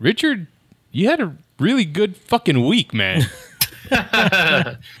 Richard, you had a really good fucking week, man.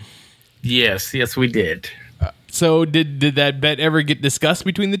 Yes, we did. So did that bet ever get discussed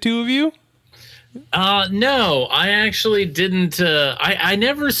between the two of you? No, I actually didn't. I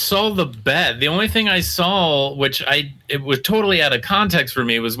never saw the bet. The only thing I saw, which it was totally out of context for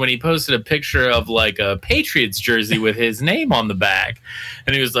me, was when he posted a picture of like a Patriots jersey with his name on the back,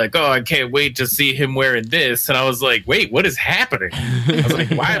 and he was like, "Oh, I can't wait to see him wearing this." And I was like, "Wait, what is happening?" I was like,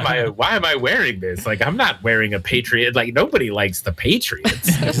 "Why am I wearing this? Like, I'm not wearing a Patriot. Like, nobody likes the Patriots."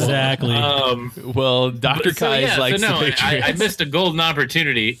 Exactly. Well, Dr. Kai's likes no, the Patriots. I missed a golden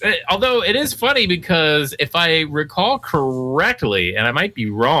opportunity. Although it is funny because if I recall correctly, and I might be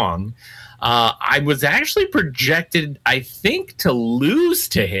wrong, I was actually projected, I think, to lose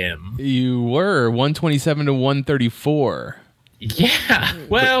to him. You were 127 to 134. Yeah,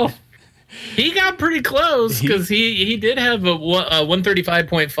 well, he got pretty close because he did have a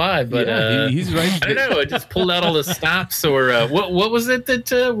 135.5, but Yeah, he's right. I don't know. It just pulled out all the stops, or what was it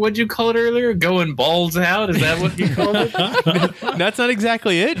that what'd you call it earlier? Going balls out? Is that what you called it? That's not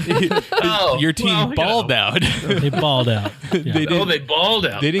exactly it. Oh, Your team well, you balled know. out. They balled out. Yeah. They did. Oh, they balled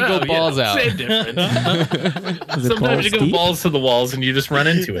out. They didn't go Oh, balls out. Same difference. Was it Sometimes balls you go deep? balls to the walls and you just run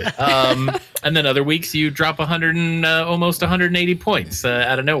into it. And then other weeks you drop 100 and almost 180 points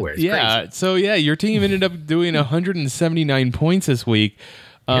out of nowhere. It's Yeah. So yeah, your team ended up doing 179 points this week.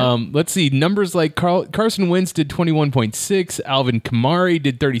 Let's see, numbers like Carson Wentz did 21.6, Alvin Kamara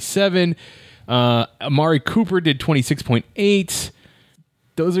did 37, Amari Cooper did 26.8.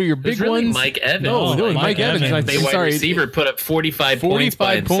 Those are your It big was really ones. Mike Evans. No, it was Mike Mike Evans. Evans. They wide Sorry. receiver put up 45 points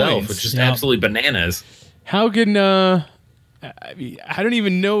by 45 himself, points. which is Yeah. absolutely bananas. How can I don't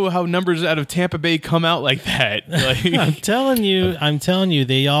even know how numbers out of Tampa Bay come out like that. I'm Like, telling you,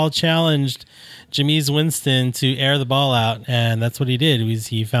 they all challenged Jameis Winston to air the ball out, and that's what he did.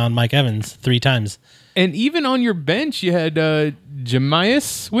 He found Mike Evans 3 times. and even on your bench, you had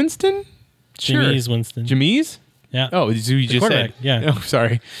Jameis Winston. Jameis Winston. Jameis. Yeah. Oh, it's who you just said. quarterback, yeah. Oh,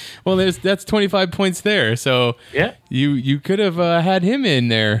 sorry. Well, that's 25 points there. So Yeah. you could have had him in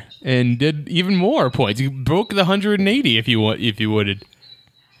there and did even more points. You broke the 180 if you would.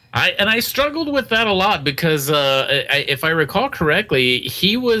 I struggled with that a lot because if I recall correctly,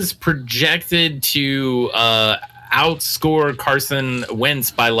 he was projected to outscore Carson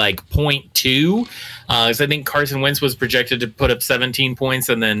Wentz by like 0.2. Because I think Carson Wentz was projected to put up 17 points,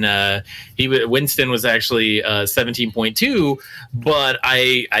 and then Winston was actually 17.2. But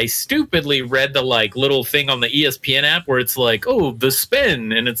I stupidly read the like little thing on the ESPN app where it's like, oh, the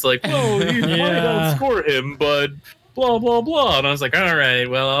spin, and it's like, oh, you might outscore him, but blah blah blah. And I was like, all right,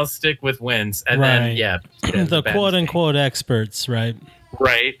 well, I'll stick with Wentz. And then the quote unquote experts, right?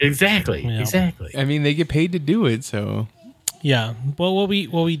 Right, exactly. I mean, they get paid to do it, so Yeah. But what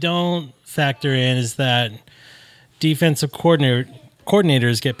we don't factor in is that defensive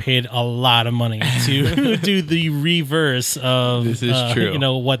coordinators get paid a lot of money to do the reverse of This is true.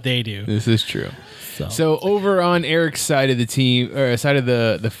 What they do. this is true. So over on Eric's side of the team, or side of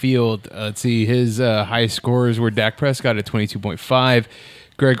the field, let's see, his high scores were Dak Prescott at 22.5,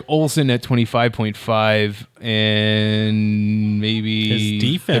 Greg Olsen at 25.5, and maybe His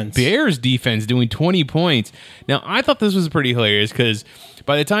defense. the Bears defense doing 20 points. Now, I thought this was pretty hilarious because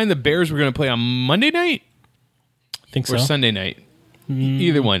by the time the Bears were going to play on Monday night Think or so. Sunday night,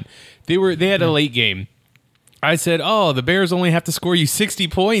 either one, they had a late game. I said, oh, the Bears only have to score you 60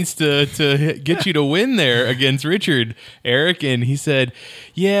 points to get you to win there against Richard, Eric. And he said,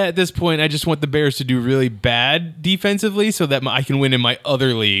 yeah, at this point, I just want the Bears to do really bad defensively so that I can win in my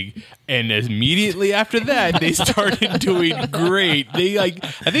other league. And immediately after that, they started doing great. I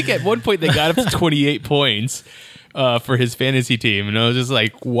think at one point they got up to 28 points for his fantasy team. And I was just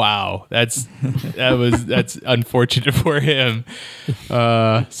like, wow, that's unfortunate for him.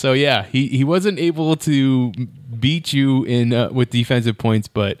 So yeah, he wasn't able to beat you in with defensive points,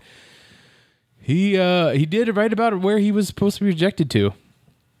 but he did right about where he was supposed to be projected to.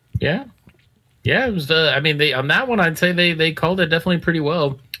 Yeah. It was. They on that one, I'd say they called it definitely pretty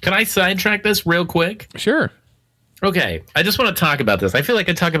well. Can I sidetrack this real quick? Sure. Okay, I just want to talk about this. I feel like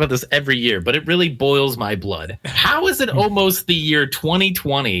I talk about this every year, but it really boils my blood. How is it almost the year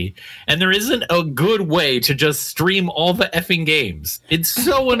 2020 and there isn't a good way to just stream all the effing games? It's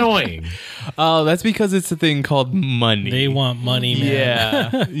so annoying. Oh, that's because it's a thing called money. They want money, man.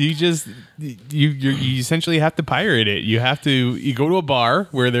 Yeah, you essentially have to pirate it. You go to a bar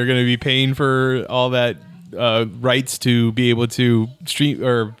where they're going to be paying for all that rights to be able to stream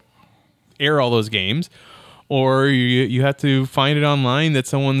or air all those games. Or you have to find it online that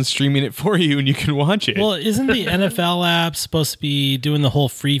someone's streaming it for you and you can watch it. Well, isn't the NFL app supposed to be doing the whole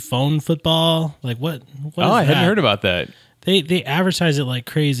free phone football? Like what I hadn't heard about that. They advertise it like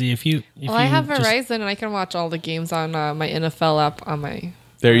crazy. I have Verizon and I can watch all the games on my NFL app on my.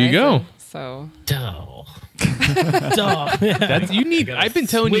 There Verizon, you go. So. Duh. That's you need. I've been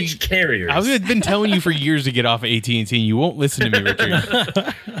telling you. Which carriers? I've been telling you for years to get off of AT&T, and you won't listen to me,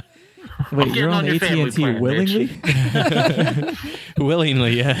 Richard. Wait, you're on your family AT&T plan, willingly?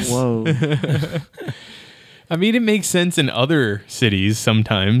 Willingly, yes. Whoa. I mean, it makes sense in other cities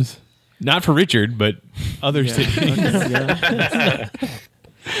sometimes. Not for Richard, but other cities. Okay,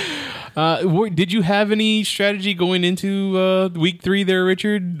 yeah. Did you have any strategy going into week 3 there,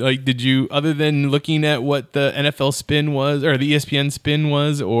 Richard? Like, did you, other than looking at what the NFL spin was or the ESPN spin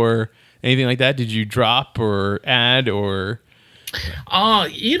was or anything like that, did you drop or add or...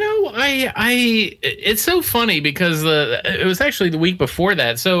 it's so funny because it was actually the week before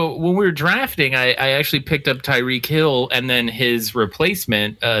that. So when we were drafting, I actually picked up Tyreek Hill and then his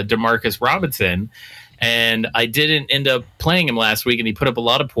replacement, Demarcus Robinson. And I didn't end up playing him last week and he put up a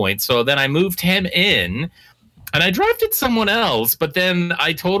lot of points. So then I moved him in and I drafted someone else, but then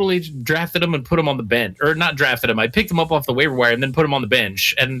I totally drafted him and put him on the bench. Or not drafted him. I picked him up off the waiver wire and then put him on the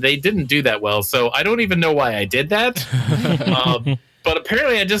bench. And they didn't do that well. So I don't even know why I did that. But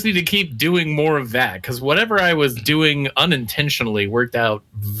apparently I just need to keep doing more of that because whatever I was doing unintentionally worked out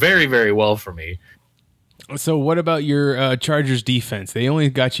very, very well for me. So what about your Chargers defense? They only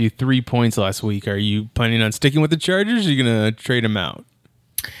got you 3 points last week. Are you planning on sticking with the Chargers or are you going to trade them out?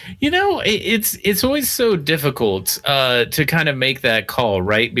 You know, it's always so difficult to kind of make that call,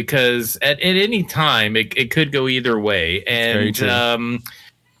 right? Because at any time it could go either way, and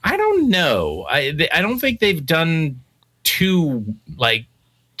I don't know. I don't think they've done too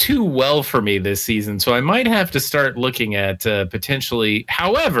well for me this season, so I might have to start looking at potentially.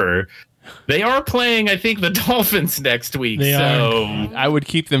 However, they are playing, I think, the Dolphins next week. They so are. I would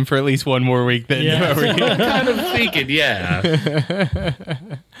keep them for at least one more week then. Yeah. I'm kind of thinking, yeah.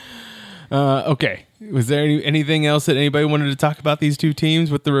 Okay. Was there anything else that anybody wanted to talk about these two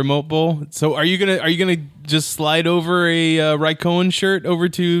teams with the remote bowl? So are you gonna just slide over a Raikkonen shirt over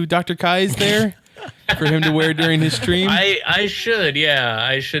to Dr. Kai's there for him to wear during his stream? I should, yeah.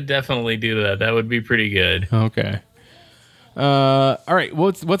 I should definitely do that. That would be pretty good. Okay. All right.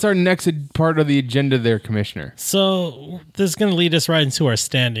 What's our next part of the agenda there, Commissioner? So this is going to lead us right into our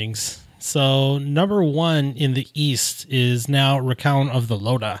standings. So number 1 in the East is now Raikkonen of the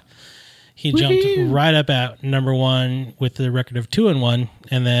Loda. He jumped right up at number 1 with the record of 2-1,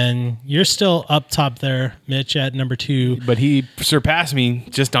 and then you're still up top there, Mitch, at number 2. But he surpassed me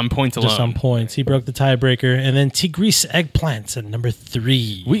just on points alone. Just on points. He broke the tiebreaker, and then Tigris Eggplants at number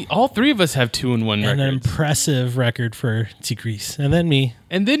 3. We all three of us have 2-1 records. An impressive record for Tigris, and then me.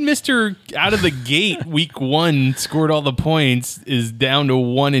 And then Mr. out of the gate, week 1, scored all the points, is down to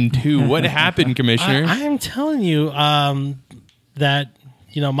 1-2. What happened, Commissioner? I am telling you that.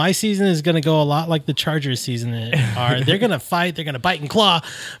 My season is going to go a lot like the Chargers season are. They're going to fight, they're going to bite and claw,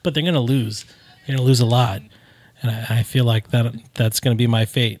 but they're going to lose. They're going to lose a lot. And I feel like that's going to be my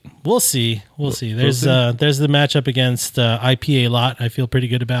fate. We'll see. There's the matchup against IPA lot I feel pretty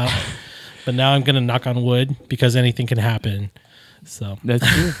good about. But now I'm going to knock on wood because anything can happen. So That's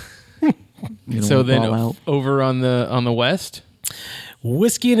true. So then over on the West?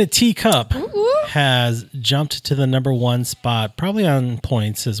 Whiskey in a Teacup has jumped to the number 1 spot, probably on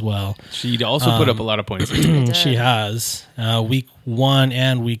points as well. She'd also put up a lot of points. She has. Week 1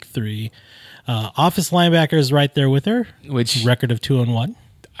 and week 3. Office linebacker is right there with her, Which record of 2-1.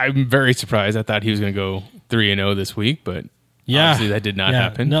 I'm very surprised. I thought he was going to go 3-0 this week, but obviously that did not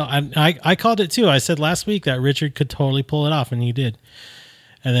happen. No, I called it too. I said last week that Richard could totally pull it off, and he did.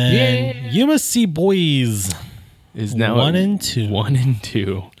 And then You Must See Boys is now 1-2.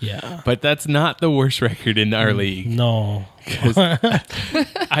 1-2. Yeah. But that's not the worst record in our league. No. Because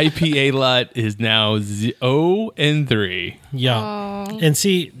IPA lot is now 0-3. Yeah. Aw. And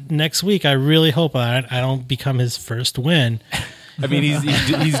see, next week I really hope I don't become his first win. I mean, he's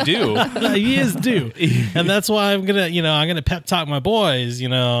due. He is due, and that's why I'm gonna pep talk my boys.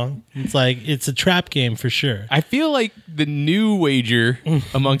 It's like it's a trap game for sure. I feel like the new wager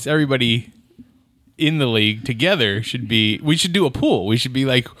amongst everybody in the league together we should do a pool. We should be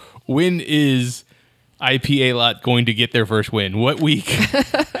like, when is IPA lot going to get their first win? What week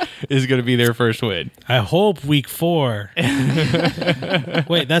is going to be their first win? I hope week 4.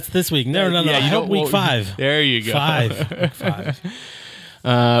 Wait, that's this week. No. Yeah, I hope week 5. There you go. 5.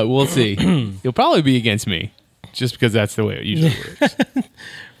 We'll see. You'll probably be against me, just because that's the way it usually works.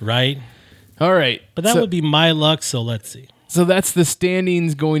 Right? All right. But that would be my luck, so let's see. So that's the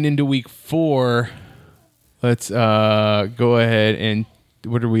standings going into week 4. Let's go ahead and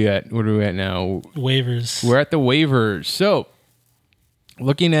what are we at? What are we at now? Waivers. We're at the waivers. So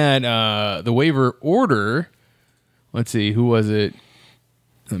looking at the waiver order, let's see, who was it?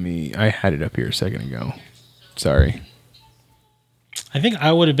 I had it up here a second ago. Sorry. I think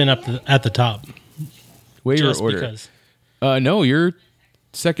I would have been up at the top. Waiver Just order. because. No, you're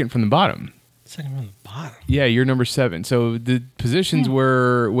second from the bottom. Second from the bottom. Yeah, you're number 7. So the positions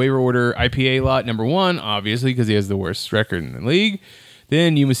were waiver order IPA lot number 1, obviously, because he has the worst record in the league.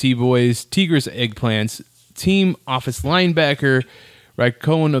 Then UMC Boys, Tigris Eggplants, Team Office Linebacker,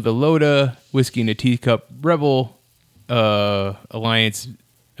 Raikkonen of the Loda, Whiskey in a Teacup Rebel, Alliance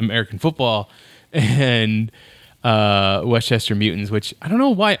American Football, and Westchester Mutants, which I don't know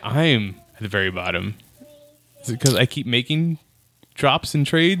why I'm at the very bottom. Is it because I keep making drops and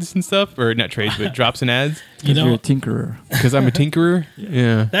trades and stuff? Or not trades, but drops and ads? Because you're a tinkerer. Because I'm a tinkerer?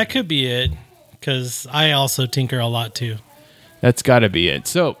 Yeah. That could be it, because I also tinker a lot too. That's got to be it.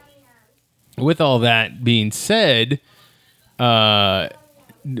 So, with all that being said,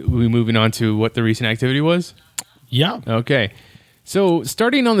 we moving on to what the recent activity was? Yeah. Okay. So,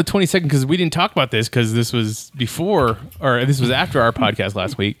 starting on the 22nd, because we didn't talk about this because this was after our podcast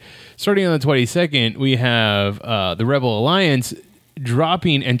last week. Starting on the 22nd, we have the Rebel Alliance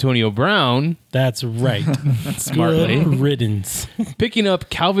dropping Antonio Brown. That's right. Smartly. Good riddance. Picking up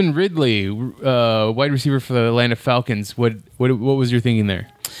Calvin Ridley, wide receiver for the Atlanta Falcons. What was your thinking there?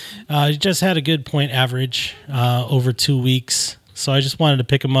 He just had a good point average over 2 weeks. So I just wanted to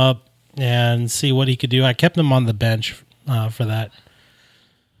pick him up and see what he could do. I kept him on the bench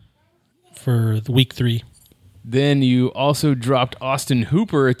for the week 3. Then you also dropped Austin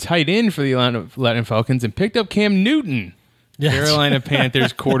Hooper, a tight end for the Atlanta Falcons, and picked up Cam Newton, Carolina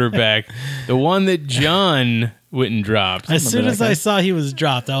Panthers quarterback, the one that John Witten dropped. As soon as I saw he was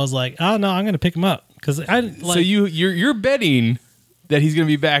dropped, I was like, "Oh no, I'm going to pick him up." Because So you're betting that he's going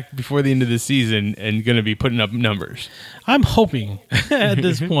to be back before the end of the season and going to be putting up numbers? I'm hoping at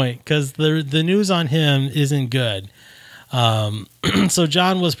this point because the news on him isn't good. So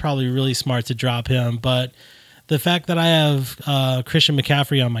John was probably really smart to drop him, but the fact that I have Christian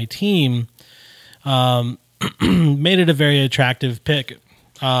McCaffrey on my team made it a very attractive pick.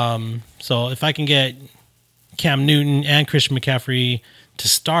 So if I can get Cam Newton and Christian McCaffrey to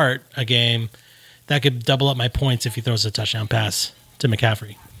start a game, that could double up my points if he throws a touchdown pass to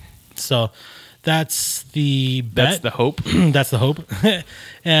McCaffrey. So that's the bet. That's the hope. That's the hope.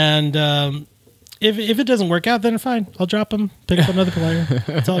 And if it doesn't work out, then fine. I'll drop him, pick up another player.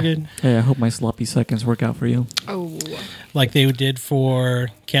 It's all good. Hey, I hope my sloppy seconds work out for you. Oh, Like they did for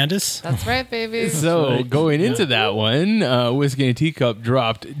Candace. that's right, baby. So going into that one, Whiskey and Teacup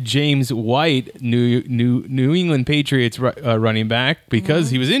dropped James White, New England Patriots running back,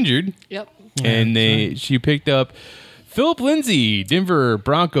 because he was injured, Yep. and she picked up Philip Lindsay, Denver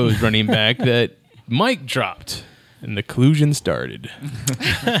Broncos running back that Mike dropped, and the collusion started.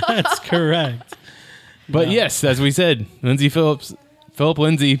 That's correct. But yes, as we said, Philip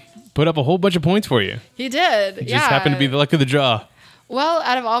Lindsay put up a whole bunch of points for you. He did. It just happened to be the luck of the draw. Well,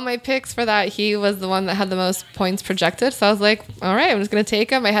 out of all my picks for that, he was the one that had the most points projected. So I was like, all right, I'm just going to take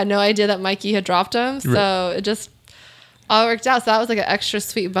him. I had no idea that Mikey had dropped him. So it just all worked out. So that was like an extra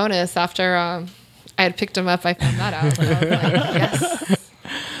sweet bonus after I had picked him up. I found that out. So I was like, yes.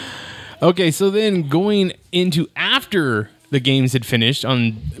 Okay, so then going into after the games had finished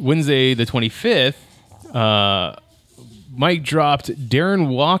on Wednesday the 25th, Mike dropped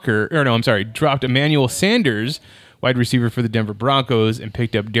dropped Emmanuel Sanders, wide receiver for the Denver Broncos, and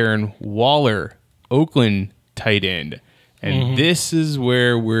picked up Darren Waller, Oakland tight end. And this is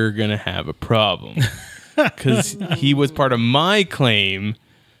where we're going to have a problem, because he was part of my claim.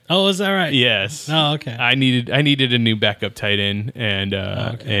 Oh, is that right? Yes. Oh, okay. I needed a new backup tight end, and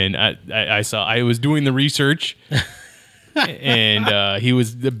and I was doing the research, and he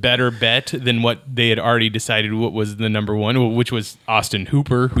was the better bet than what they had already decided what was the number one, which was Austin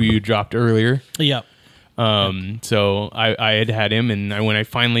Hooper, who you dropped earlier. Yep. So I had him, and when I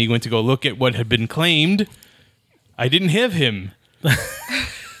finally went to go look at what had been claimed, I didn't have him.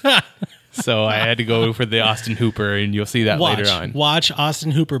 So I had to go for the Austin Hooper, and you'll see that later on. Watch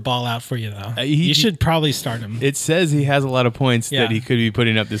Austin Hooper ball out for you, though. You should probably start him. It says he has a lot of points that he could be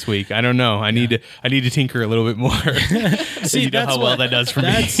putting up this week. I don't know. I need to tinker a little bit more. See, you know how well that does for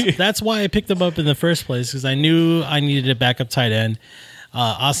me. That's why I picked him up in the first place, because I knew I needed a backup tight end.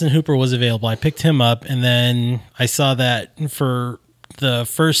 Austin Hooper was available. I picked him up, and then I saw that for the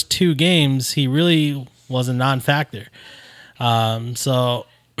first two games, he really was a non-factor. So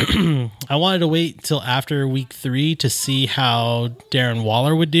I wanted to wait till after week 3 to see how Darren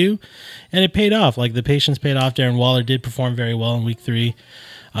Waller would do, and it paid off. Like, the patience paid off. Darren Waller did perform very well in week 3,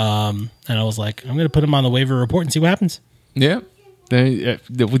 and I was like, I'm going to put him on the waiver report and see what happens. Yeah,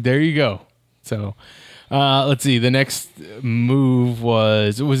 there you go. So let's see. The next move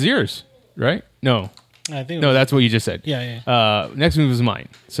was yours, right? No, I think that's what you just said. Yeah. Next move was mine.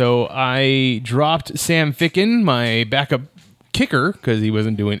 So I dropped Sam Ficken, my backup kicker, because he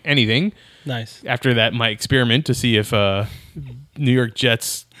wasn't doing anything. Nice. After that, my experiment to see if New York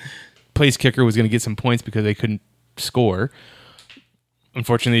Jets place kicker was going to get some points because they couldn't score.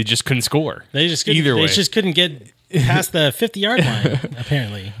 Unfortunately, they just couldn't score. They just couldn't get past the 50-yard line,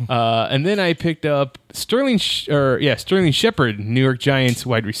 apparently. And then I picked up Sterling Shepard, New York Giants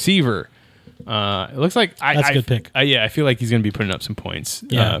wide receiver. It looks like that's a good pick. I feel like he's going to be putting up some points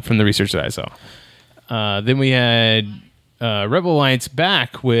Yeah. from the research that I saw. Then we had Rebel Alliance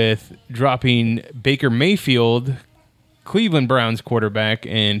back with dropping Baker Mayfield, Cleveland Browns quarterback,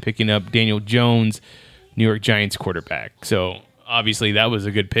 and picking up Daniel Jones, New York Giants quarterback. So obviously that was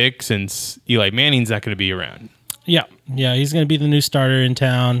a good pick since Eli Manning's not going to be around. Yeah, he's going to be the new starter in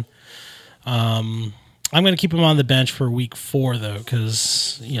town. I'm going to keep him on the bench for week 4, though,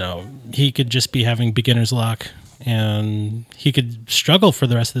 because, he could just be having beginner's luck, and he could struggle for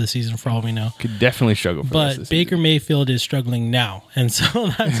the rest of the season for all we know. Could definitely struggle for the rest of the But Baker season. Mayfield is struggling now, and so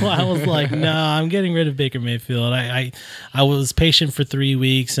that's why I was like, no, I'm getting rid of Baker Mayfield. I was patient for 3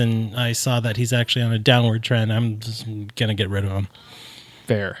 weeks, and I saw that he's actually on a downward trend. I'm just going to get rid of him.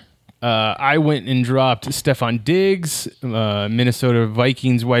 Fair. I went and dropped Stephon Diggs, Minnesota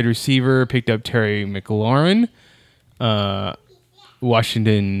Vikings wide receiver, picked up Terry McLaurin,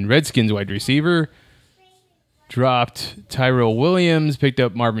 Washington Redskins wide receiver, dropped Tyrell Williams, picked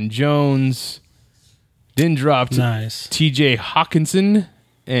up Marvin Jones, then dropped Nice. TJ Hawkinson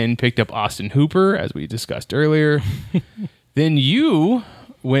and picked up Austin Hooper, as we discussed earlier. Then you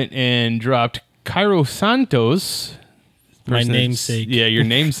went and dropped Cairo Santos, My person that's- namesake. Yeah, your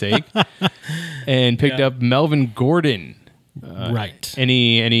namesake. And picked Yeah. up Melvin Gordon. Right.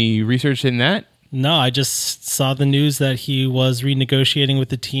 Any research in that? No, I just saw the news that he was renegotiating with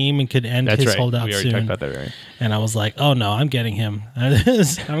the team and could end That's his right. holdout We already soon. talked about that, right? And I was like, oh no, I'm getting him.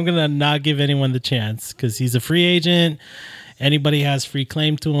 I'm going to not give anyone the chance because he's a free agent. Anybody has free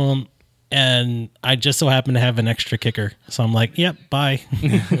claim to him. And I just so happen to have an extra kicker. So I'm like, yep, bye.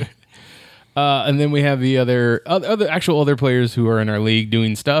 And then we have the other players who are in our league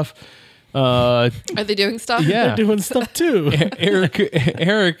doing stuff. Are they doing stuff? Yeah. They're doing stuff too.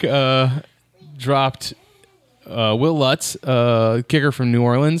 Eric dropped Will Lutz, kicker from New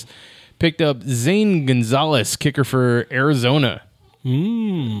Orleans, picked up Zane Gonzalez, kicker for Arizona.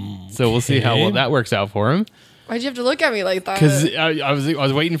 So we'll see how well that works out for him. Why'd you have to look at me like that? Because I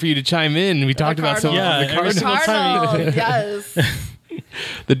was waiting for you to chime in. We talked about some Cardinals. of the Yeah, every Cardinals, single time Cardinals, yes.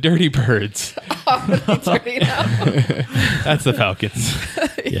 the Dirty Birds. It's already now. That's the Falcons.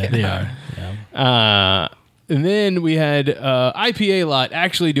 Yeah, they are. Yeah. And then we had IPA Lot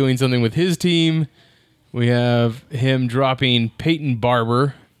actually doing something with his team. We have him dropping Peyton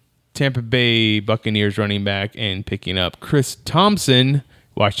Barber, Tampa Bay Buccaneers running back, and picking up Chris Thompson,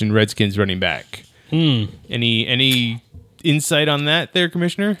 Washington Redskins running back. Any insight on that there,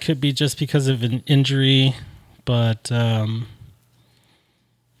 Commissioner? Could be just because of an injury, but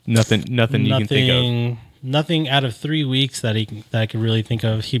Nothing you can think nothing out of 3 weeks that I could really think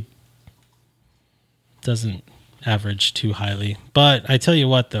of. He doesn't average too highly. But I tell you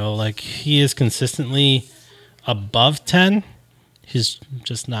what, though, like he is consistently above 10. He's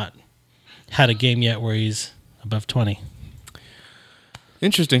just not had a game yet where he's above 20. of.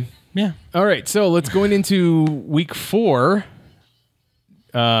 Interesting. Yeah. All right, so let's go into week 4.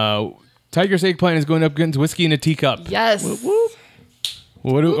 Tiger's Eggplant is going up against Whiskey in a Teacup. Yes.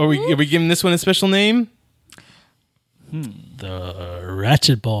 Are we giving this one a special name? The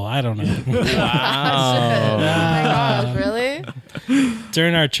Ratchet Bowl. I don't know. Oh my gosh, really?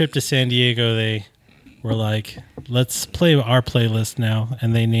 During our trip to San Diego, they were like, let's play our playlist now.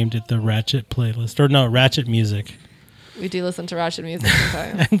 And they named it the Ratchet playlist. Or no, Ratchet Music. We do listen to Ratchet music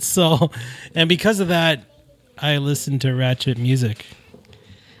sometimes. And so, and because of that, I listened to Ratchet music.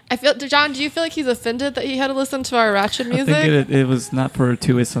 I feel, John, do you feel like he's offended that he had to listen to our Ratchet I music? think it was not for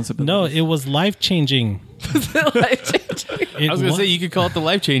to his sensibilities. No, it was life changing. Life-changing. I was going to say you could call it the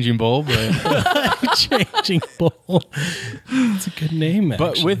life-changing bowl, but Life-changing bowl. It's a good name,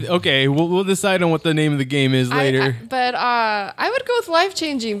 but we'll decide on what the name of the game is later. I would go with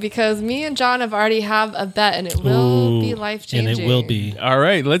life-changing because me and John have already have a bet and it will be life-changing. And it will be. All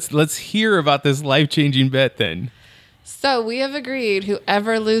right, let's hear about this life-changing bet then. So we have agreed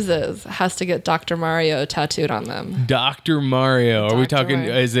whoever loses has to get Dr. Mario tattooed on them. Dr. Mario. Are we Dr. talking?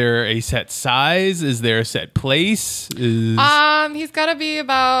 Mario. Is there a set size? Is there a set place? Is He's got to be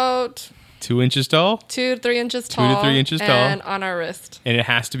about 2 inches tall? 2 to 3 inches tall. 2 to 3 inches tall. And on our wrist. And it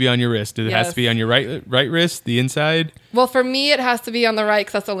has to be on your wrist. It has to be Yes. on your right wrist, the inside. Well, for me, it has to be on the right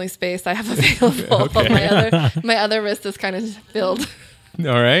because that's the only space I have available. Okay. my other wrist is kind of filled.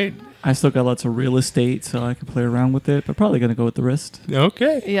 All right. I still got lots of real estate, so I can play around with it. But probably gonna go with the wrist.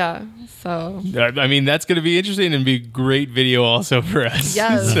 Okay. Yeah. So I mean, that's going to be interesting and be great video also for us.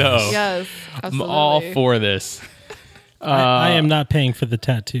 yes, So yes, I'm absolutely. all for this. I am not paying for the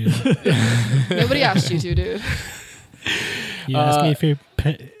tattoo. Nobody asked you to, dude. You asked me if you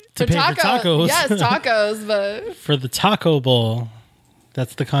pay for tacos. Yes, tacos, but For the taco bowl.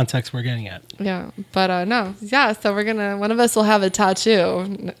 That's the context we're getting at. yeah, but no, yeah. So one of us will have a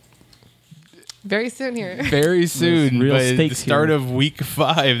tattoo very soon here. Very soon, real by the stakes start here. of week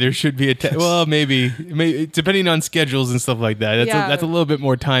 5, there should be well, maybe depending on schedules and stuff like that. Yeah. That's a little bit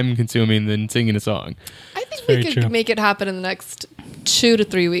more time consuming than singing a song. I think very we could true. make it happen in the next 2 to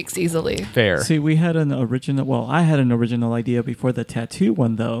 3 weeks easily. Fair. See, we had an original. Well, I had an original idea before the tattoo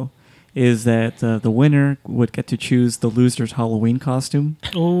one, though. Is that the winner would get to choose the loser's Halloween costume?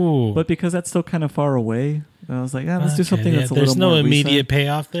 Oh. But because that's still kind of far away, I was like, let's do something that's a There's little more no immediate recent.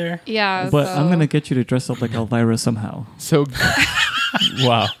 payoff there. Yeah, But so- I'm gonna get you to dress up like Elvira somehow. So,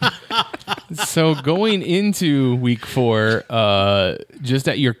 wow. So going into week 4, just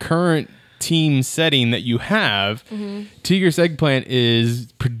at your current team setting that you have, Tigers Eggplant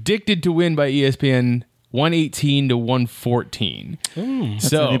is predicted to win by ESPN 118 to 114. That's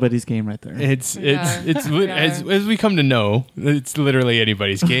So anybody's game right there. it's Yeah. as we come to know, it's literally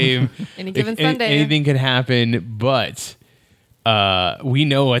anybody's game. Any given Sunday. Anything can happen, but we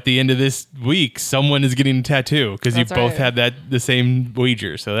know at the end of this week someone is getting a tattoo because you That's both right. had the same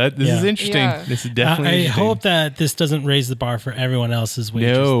wager. So this is Yeah. interesting. Yeah. This is definitely I interesting. hope that this doesn't raise the bar for everyone else's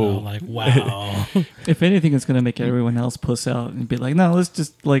wages. No. Though. Like, wow. If anything, it's gonna make everyone else puss out and be like, "No, let's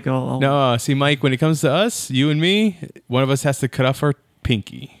just like I'll No, see, Mike, when it comes to us, you and me, one of us has to cut off our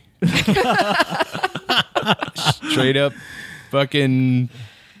pinky. Straight up fucking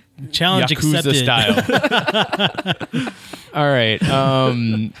Challenge Yakuza accepted. style. All right.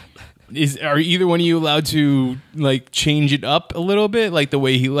 Are either one of you allowed to like change it up a little bit, like the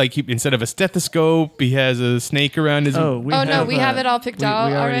way he instead of a stethoscope, he has a snake around his. no, we have it all picked out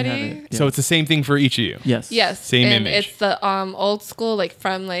we already? have it. So it's the same thing for each of you. yes, Yes. Same and image. it's the old school, like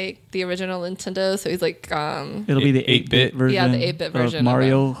from like the original Nintendo. So he's like It'll be the 8-bit 8-bit version. Yeah, the 8-bit version of of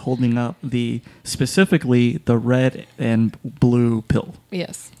Mario holding up specifically the red and blue pill.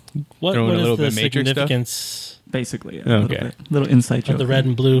 yes. What Throwing a is little the bit of Matrix stuff? significance Basically, a Okay. little inside joke. of the red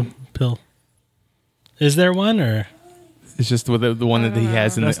and blue pill? Is there one or? It's just the one that he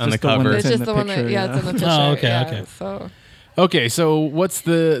has That's on the just the one cover. that's It's in just the the one that picture, it's in the picture. Oh, okay, yeah, okay. So Okay, so what's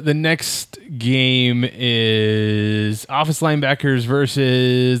the next game is Office Linebackers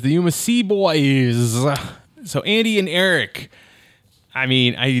versus the Yuma Sea Boys. So Andy and Eric. I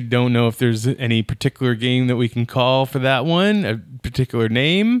mean, I don't know if there's any particular game that we can call for that one, a particular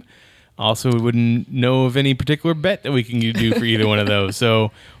name. Also, we wouldn't know of any particular bet that we can do for either one of those.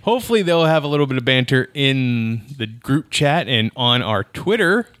 So hopefully they'll have a little bit of banter in the group chat and on our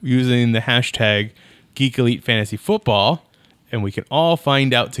Twitter using the hashtag Geek Elite Fantasy Football, and we can all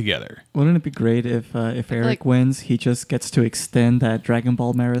find out together. Wouldn't it be great if Eric like- wins, he just gets to extend that Dragon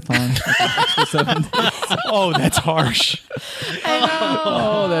Ball marathon? Like an extra 7 days? Oh, that's harsh. I know.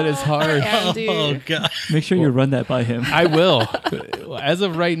 Oh, that is harsh. Andy. Oh god, Make sure you run that by him. I will. As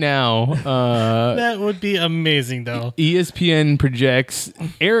of right now, that would be amazing though. ESPN projects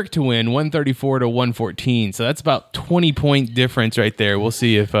Eric to win 134 to 114. So that's about 20-point difference right there. We'll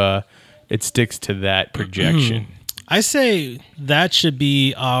see if it sticks to that projection. I say that should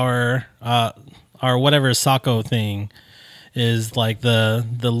be our whatever Sacco thing is, like the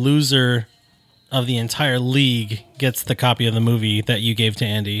loser of the entire league gets the copy of the movie that you gave to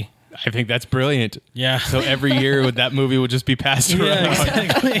Andy. I think that's brilliant. Yeah. So every year that movie will just be passed around, Yeah,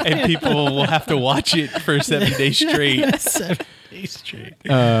 exactly. and people will have to watch it for 7 days straight. 7 days straight.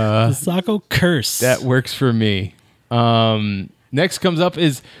 The Sacco curse. That works for me. Next comes up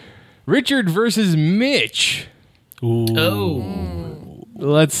is Richard versus Mitch. Ooh. Oh,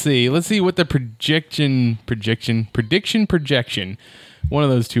 Let's see what the prediction. One of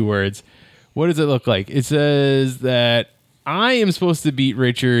those two words. What does it look like? It says that I am supposed to beat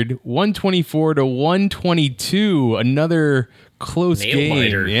Richard 124 to 122. Another close Nail game.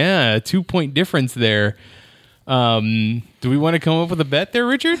 biter. Yeah, 2-point difference there. Do we want to come up with a bet there,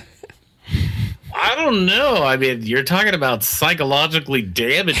 Richard? I don't know. I mean, you're talking about psychologically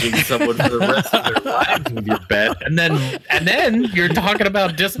damaging someone for the rest of their lives with your bet, and then you're talking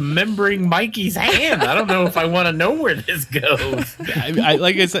about dismembering Mikey's hand. I don't know if I want to know where this goes. I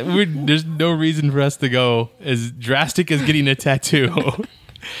like I said, there's no reason for us to go as drastic as getting a tattoo.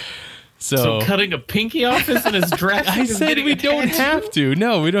 So cutting a pinky off isn't as drastic. I as said getting we a don't tattoo? have to.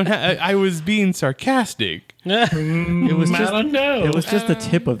 No, we don't have. I was being sarcastic. It was I just don't know. it was just the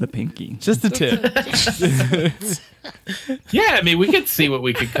tip of the pinky. Just the tip. Yeah, I mean, we could see what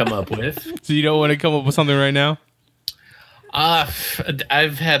we could come up with. So you don't want to come up with something right now?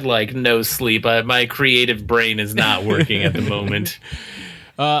 I've had like no sleep. My creative brain is not working at the moment.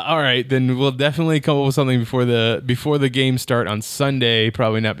 All right, then we'll definitely come up with something before the game start on Sunday.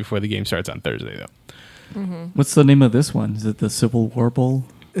 Probably not before the game starts on Thursday though. What's the name of this one? Is it the Civil War Bowl?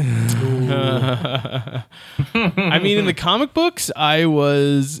 I mean, in the comic books, I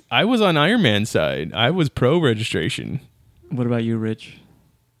was on Iron Man's side. I was pro registration. What about you, Rich?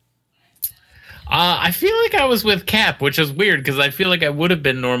 I feel like I was with Cap, which is weird because I feel like I would have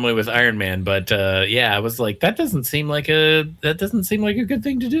been normally with Iron Man, but yeah, I was like, that doesn't seem like a good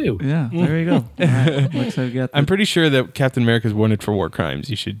thing to do. Yeah, there you go. All right, looks like we got I'm pretty sure that Captain America's wanted for war crimes.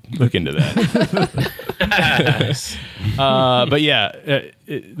 You should look into that. But yeah,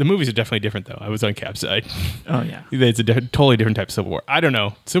 the movies are definitely different though. I was on Cap's side. Oh yeah. It's a totally different type of Civil War. I don't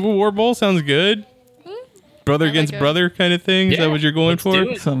know. Civil War Bowl sounds good. Brother like against it. brother kind of thing. Is Yeah, that what you're going let's for? do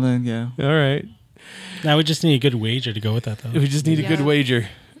it. Something, yeah. All right. Now we just need a good wager to go with that though. We just need a good Yeah. wager.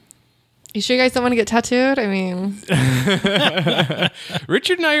 You sure you guys don't want to get tattooed? I mean,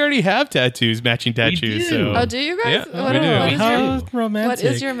 Richard and I already have tattoos, matching tattoos. do. So. oh, do you guys? Yeah, what, we do. what is How your, romantic.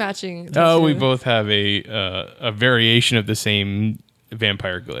 what is your matching? Oh, we tattoo? both have a variation of the same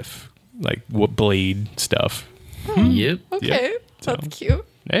vampire glyph, like what blade stuff. Yep. Okay, that's cute.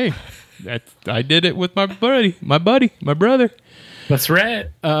 Hey, I did it with my brother. That's right.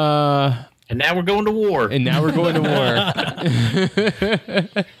 And now we're going to war. And now we're going to war.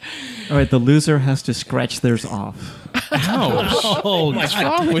 All right, the loser has to scratch theirs off. Ouch. Oh, What's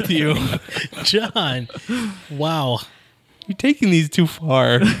wrong with you? John. Wow. You're taking these too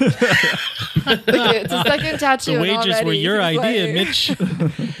far. Look, it's a second tattoo. The and wages already were your he's idea, like- Mitch.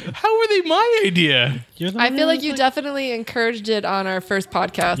 How were they my idea? You're the I one feel who like was you definitely encouraged it on our first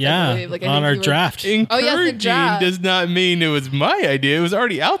podcast. I Yeah, believe. Like, I on think our you were- draft. Oh, yes, the Encouraging draft. does not mean it was my idea. It was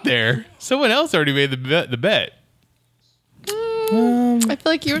already out there. Someone else already made the bet. I feel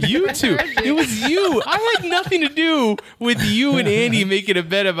like you were You two. encouraging. It was you. I had nothing to do with you and Andy making a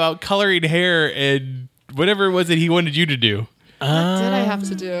bet about coloring hair and whatever it was that he wanted you to do. What did I have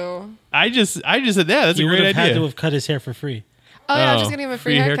to do? I just said, yeah, that's You a would great have had to idea. have cut his hair for free. Oh, yeah, I was Oh, just gonna give him a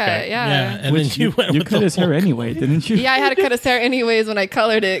free free haircut. haircut. Yeah, and Which then you went you with cut the his hair whole- anyway, didn't you? Yeah, I had to cut his hair anyways when I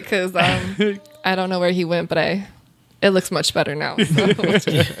colored it because I don't know where he went, but it looks much better now. So.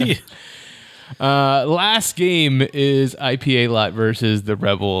 Last game is IPA Lot versus the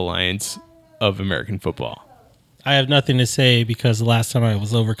Rebel Alliance of American Football. I have nothing to say because the last time I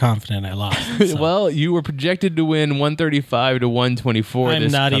was overconfident, I lost. So Well, you were projected to win 135 to 124. I'm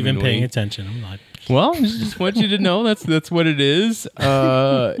this not even coming paying week. attention. I'm not. Well, just want you to know that's what it is.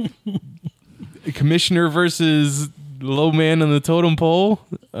 Commissioner versus low man on the totem pole.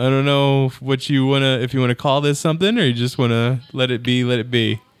 I don't know what you if you wanna call this something, or you just wanna let it be. Let it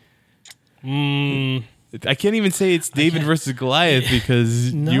be. I can't even say it's David versus Goliath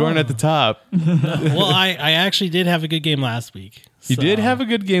because you aren't at the top. Well, I actually did have a good game last week. You did have a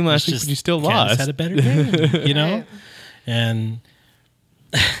good game last week, Just but you still Kansas lost. had a better game, you know, Right.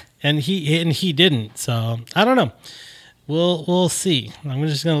 and he didn't. So I don't know. We'll see. I'm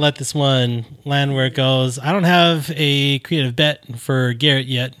just gonna let this one land where it goes. I don't have a creative bet for Garrett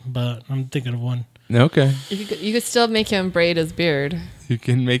yet, but I'm thinking of one. Okay, You could still make him braid his beard. you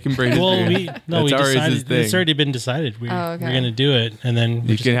can make him braid his Well, beard. we That's always his decided. thing. It's already been decided. We're okay. gonna do it, and then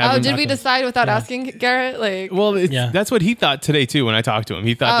You can have Oh, him did we not gonna- decide without Yeah. asking Garrett? Like, Well, Yeah. that's what he thought today too. When I talked to him,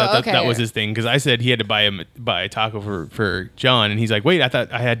 he thought Oh, that okay. that was his thing because I said he had to buy a taco for John, and he's like, "Wait, I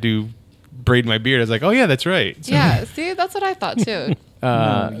thought I had to braid my beard." I was like, "Oh yeah, that's right." So, yeah, see, that's what I thought too.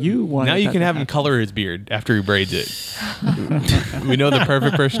 No, you wanted now you that can to have him happen. color his beard after he braids it. We know the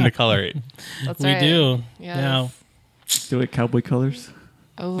perfect person to color it. That's we right. do. Yes. Now Do it cowboy colors.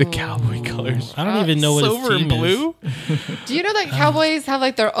 Oh. The cowboy colors, I don't even know what his silver and team is. blue. Do you know that cowboys have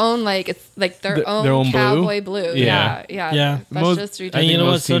like their own it's like their own their own blue? cowboy blue? Yeah. Yeah. Yeah. That's Most- just And ridiculous. you know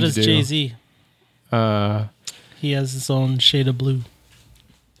what? most So does teams do. Jay Z. He has his own shade of blue.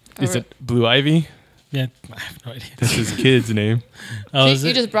 Is it Blue Ivy? Yeah, I have no idea. That's his kid's name. Oh, You, is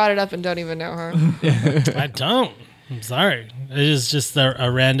you it? just brought it up and don't even know her. I don't. I'm sorry. It is just a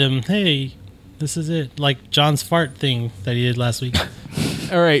random. Hey, this is it. Like John's fart thing that he did last week,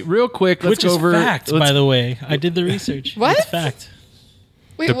 All right, real quick, let's which go is over. fact, let's- by the way. I did the research. What? It's fact.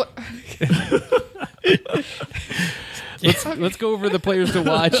 Wait, what? Let's go over the players to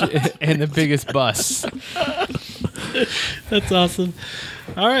watch and the biggest busts. That's awesome.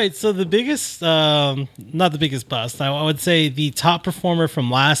 All right, so the biggest, not the biggest bust, I would say the top performer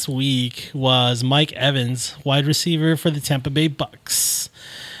from last week was Mike Evans, wide receiver for the Tampa Bay Bucks,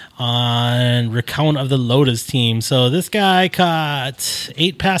 on recount of the Lotus team. So this guy caught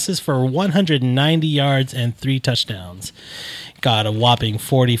 8 passes for 190 yards and 3 touchdowns. Got a whopping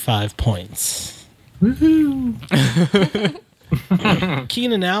 45 points.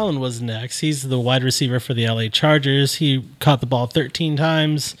 Keenan Allen was next. He's the wide receiver for the LA Chargers. He caught the ball 13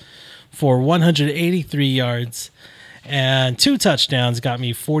 times for 183 yards and 2 touchdowns, got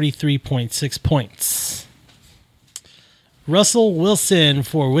me 43.6 points. Russell Wilson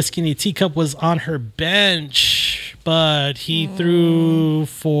for Whiskey and a Teacup was on her bench, but he threw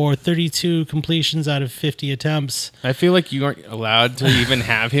for 32 completions out of 50 attempts. I feel like you aren't allowed to even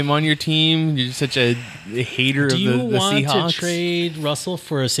have him on your team. You're such a hater Do of you the want Seahawks. to trade Russell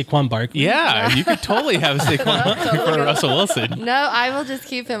for Saquon Barkley? Yeah, you could totally have Saquon Barkley for Russell Wilson. No, I will just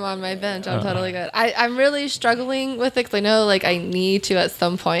keep him on my bench. I'm totally good. I'm really struggling with it because I know I need to at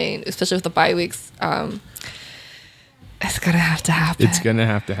some point, especially with the bye weeks. It's gonna have to happen. It's gonna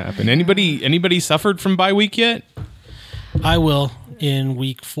have to happen. Anybody suffered from bye week yet? I will in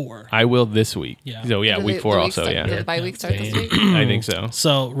week 4. I will this week. Yeah. So yeah, Do week the 4 weeks also. start- Yeah, The bye week start this week. I think so.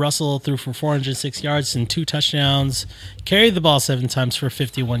 So Russell threw for 406 yards and 2 touchdowns, carried the ball 7 times for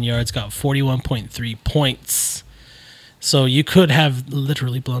 51 yards, got 41.3 points. So you could have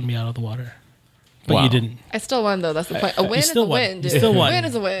literally blown me out of the water, but Wow. you didn't. I still won though. That's the point. A win is a still won. win, You dude. still won. A win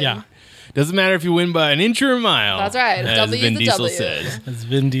is a win. Yeah. Doesn't matter if you win by an inch or a mile. That's right. As W Vin is a Diesel W. says. As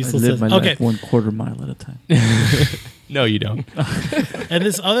Vin I Diesel live says. my Okay. life 1/4 mile at a time. No, you don't. And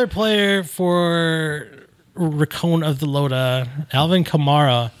this other player for Raccoon of the Loda, Alvin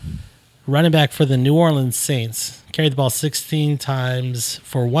Kamara, running back for the New Orleans Saints, carried the ball 16 times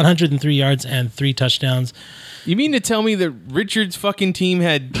for 103 yards and 3 touchdowns. You mean to tell me that Richard's fucking team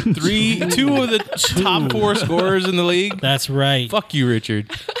had two of the top 4 scorers in the league? That's right. Fuck you, Richard.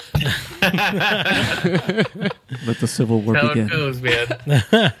 Let the Civil War How begin. it goes,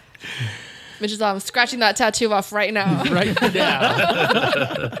 man. Which is I'm scratching that tattoo off right now. Right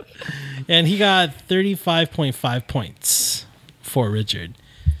now. And he got 35.5 points for Richard.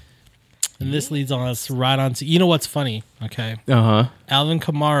 And this leads us right on to, you know what's funny? Okay. Uh-huh. Alvin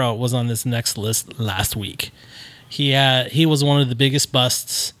Kamara was on this next list last week. He was one of the biggest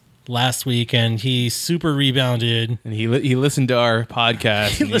busts last week, and he super rebounded. And he listened to our podcast.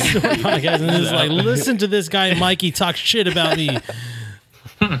 He listened to our podcast and was like, listen to this guy Mikey talk shit about me.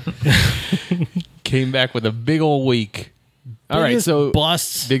 Came back with a big old week. All right, Biggest so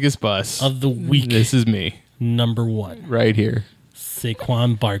busts biggest bus of the week. This is me Number 1, right here.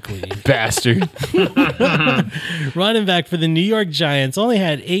 Saquon Barkley. Bastard. Running back for the New York Giants, only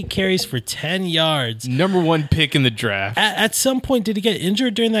had 8 carries for 10 yards. Number 1 pick in the draft. At some point, did he get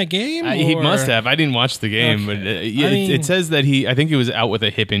injured during that game? He or- must have. I didn't watch the game, Okay. but yeah, I mean- it says that I think he was out with a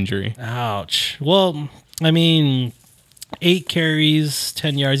hip injury. Ouch. Well, I mean, 8 carries,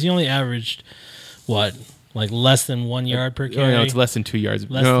 10 yards. He only averaged, what, like less than 1 yard per Oh, carry? no, it's less than 2 yards.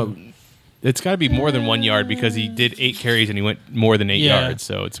 Less No, than- it's got to be more than 1 yard because he did 8 carries and he went more than 8 Yeah. yards.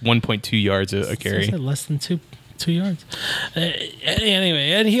 So it's 1.2 yards a So I carry. said less than 2 yards.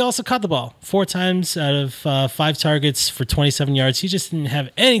 Anyway, and he also caught the ball 4 times out of 5 targets for 27 yards. He just didn't have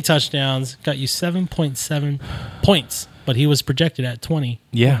any touchdowns. Got you 7.7 points, but he was projected at 20.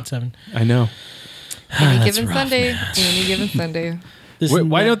 Yeah. 7. I know. Any That's given rough, Sunday. man. Any given Sunday. This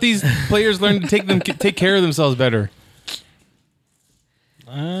Why don't these players learn to take care of themselves better?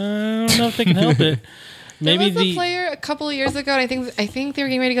 I don't know if they can help it. Maybe There was a player a couple of years ago, and I think they were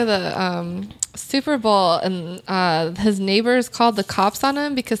getting ready to go to the Super Bowl, and his neighbors called the cops on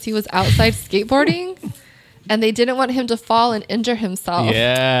him because he was outside skateboarding, and they didn't want him to fall and injure himself.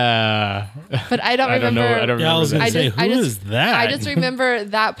 Yeah. But I don't I don't remember. know. I don't Yeah, I was remember gonna that. say, who is that? I just remember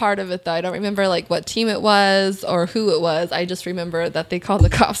that part of it, though. I don't remember like what team it was or who it was. I just remember that they called the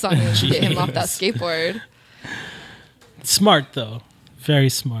cops on him to get him off that skateboard. Smart though, very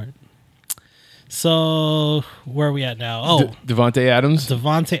smart. So where are we at now? Oh, Devontae Adams.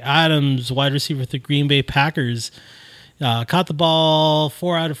 Devontae Adams, wide receiver for the Green Bay Packers, caught the ball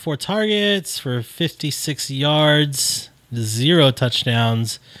 4 out of 4 targets for 56 yards, 0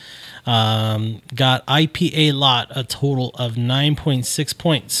 touchdowns. Got IPA lot a total of 9.6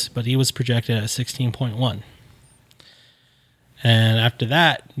 points, but he was projected at 16.1. And after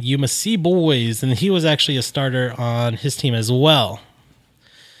that, Yuma C Boys, and he was actually a starter on his team as well.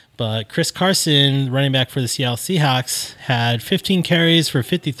 But Chris Carson, running back for the Seattle Seahawks, had 15 carries for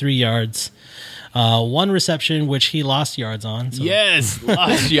 53 yards, 1 reception, which he lost yards on. So Yes,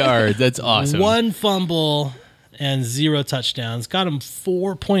 lost yards. That's awesome. 1 fumble and 0 touchdowns. Got him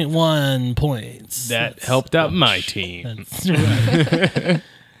 4.1 points. that That's- helped out my team. That's right.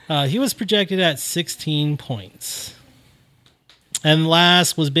 He was projected at 16 points. And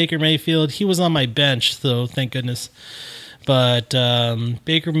last was Baker Mayfield. He was on my bench, so thank goodness. But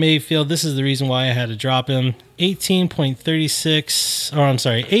Baker Mayfield, this is the reason why I had to drop him. 18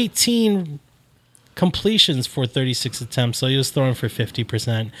 completions for 36 attempts, so he was throwing for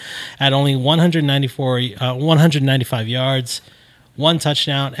 50% at only 195 yards, 1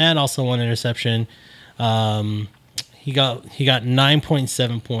 touchdown, and also 1 interception. He got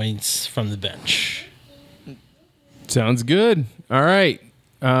 9.7 points from the bench. Sounds good. All right.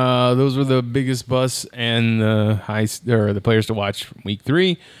 Those were the biggest busts and the the players to watch from week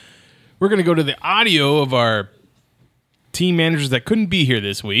 3. We're going to go to the audio of our team managers that couldn't be here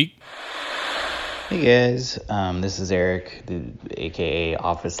this week. Hey guys, this is Eric, aka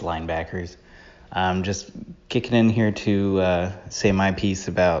Office Linebackers. I'm just kicking in here to say my piece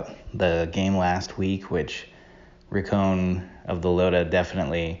about the game last week, which Raccoon of the Loda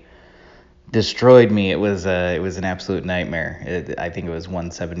definitely destroyed me. It was an absolute nightmare. I think it was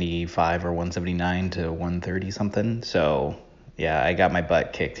 175 or 179 to 130 something. So yeah, I got my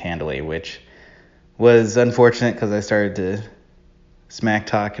butt kicked handily, which was unfortunate because I started to smack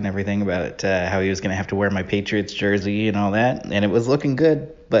talk and everything about it, how he was going to have to wear my Patriots jersey and all that, and it was looking good,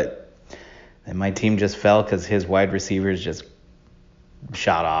 but then my team just fell because his wide receivers just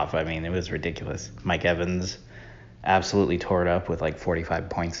shot off. I mean, it was ridiculous. Mike Evans absolutely tore it up with like 45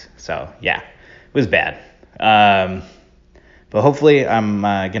 points. So yeah, it was bad. But hopefully I'm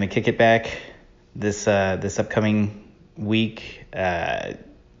gonna kick it back this upcoming week. I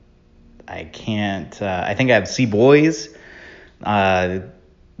can't. I think I have C Boys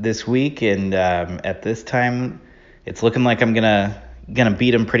this week, and at this time, it's looking like I'm gonna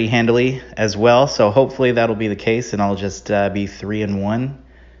beat them pretty handily as well. So hopefully that'll be the case, and I'll just be 3-1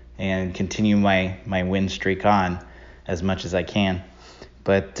 and continue my win streak on as much as I can.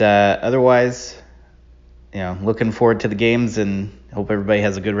 But otherwise, looking forward to the games, and hope everybody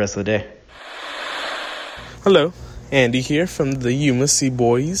has a good rest of the day. Hello, Andy here from the Yuma Sea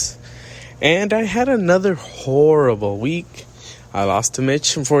Boys, and I had another horrible week. I lost to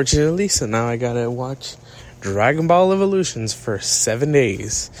Mitch, unfortunately, so now I gotta watch Dragon Ball Evolutions for 7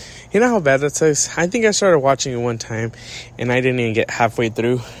 days. You know how bad that sucks? I think I started watching it one time, and I didn't even get halfway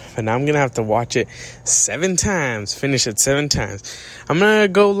through, but now I'm gonna have to watch it 7 times, finish it 7 times. I'm gonna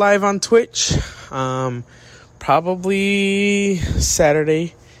go live on Twitch, probably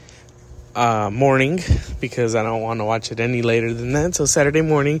Saturday morning, because I don't want to watch it any later than that. So Saturday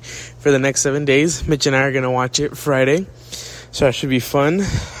morning for the next 7 days. Mitch and I are going to watch it Friday, so that should be fun.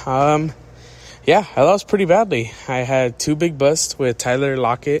 Yeah, I lost pretty badly. I had 2 big busts with Tyler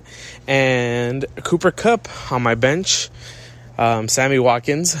Lockett and Cooper Kupp on my bench. Sammy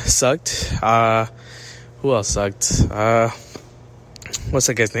Watkins sucked. Who else sucked? What's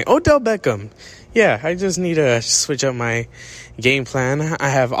that guy's name? Odell Beckham. Yeah, I just need to switch up my game plan. I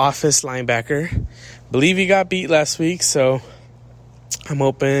have Office linebacker. Believe he got beat last week, so I'm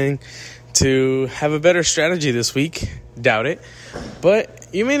hoping to have a better strategy this week. Doubt it. But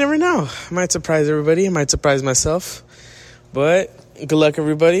you may never know. I might surprise everybody. I might surprise myself. But good luck,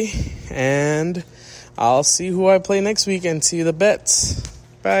 everybody. And I'll see who I play next week and see the bets.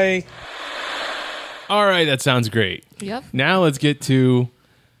 Bye. All right, that sounds great. Yep. Now let's get to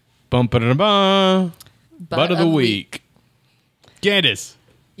butt of the week. Candace,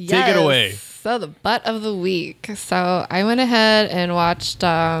 take it away. So the butt of the week. So I went ahead and watched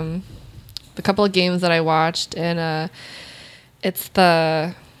the couple of games that I watched, and it's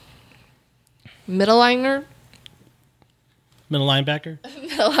the middle linebacker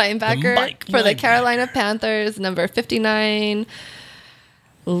for the Carolina Panthers, number 59,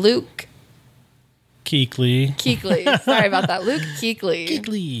 Luke Kuechly. Sorry about that. Luke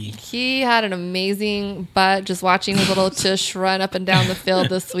Kuechly. He had an amazing butt. Just watching his little tush run up and down the field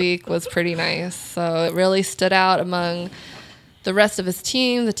this week was pretty nice. So it really stood out among the rest of his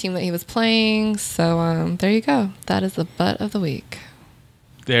team, the team that he was playing. So there you go. That is the butt of the week.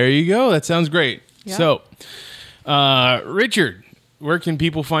 There you go. That sounds great. Yeah. So, Richard, where can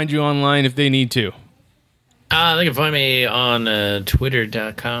people find you online if they need to? They can find me on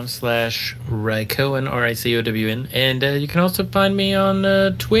twitter.com/Rycohen, RICOWN. And you can also find me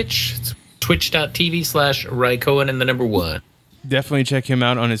on Twitch. It's twitch.tv/Rycohen and the number 1. Definitely check him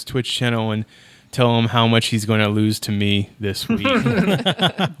out on his Twitch channel and tell him how much he's going to lose to me this week.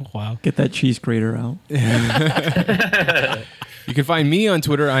 Wow. Get that cheese grater out. You can find me on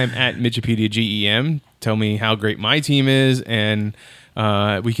Twitter. I am at MitchipediaGEM. Tell me how great my team is, and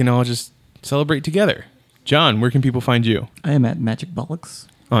we can all just celebrate together. John, where can people find you? I am at Magic Bollocks.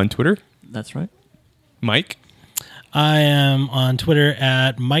 On Twitter? That's right. Mike? I am on Twitter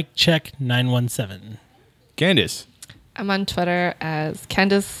at MikeCheck917. Candace? I'm on Twitter as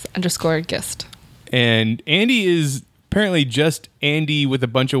Candace_Gist. And Andy is apparently just Andy with a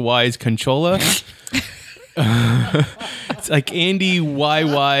bunch of Y's Conchola. It's like Andy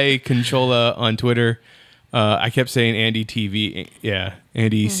YY Conchola on Twitter. I kept saying Andy TV. Yeah,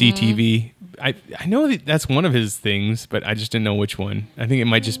 Andy CTV. I know that's one of his things, but I just didn't know which one. I think it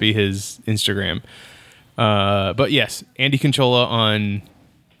might just be his Instagram. But yes, Andy Conchola on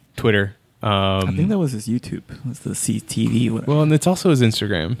Twitter. I think that was his YouTube. It was the CTV. Whatever. Well, and it's also his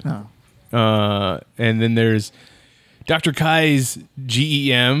Instagram. Oh. And then there's Dr. Kai's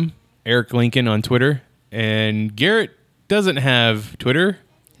GEM, Eric Lincoln on Twitter. And Garrett doesn't have Twitter.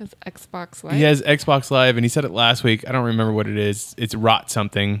 His Xbox Live. He has Xbox Live, and he said it last week. I don't remember what it is. It's Rott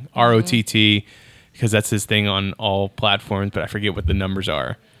something, ROTT, because that's his thing on all platforms, but I forget what the numbers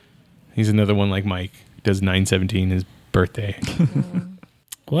are. He's another one like Mike. He does 9/17, his birthday.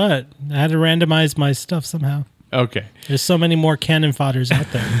 What? I had to randomize my stuff somehow. Okay. There's so many more cannon fodders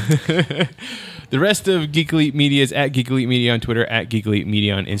out there. The rest of Geek Elite Media is at Geek Elite Media on Twitter, at Geek Elite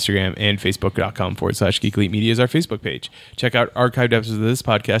Media on Instagram, and Facebook.com/Geek Elite Media is our Facebook page. Check out archived episodes of this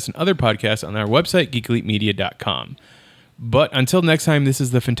podcast and other podcasts on our website, geekelitemedia.com. But until next time, this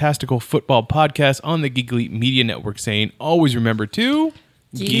is the Fantastical Football Podcast on the Geek Elite Media Network saying, always remember to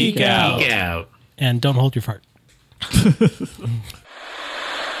Geek out. Geek out. And don't hold your fart.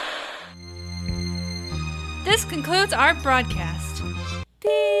 This concludes our broadcast.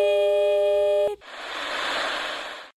 Beep.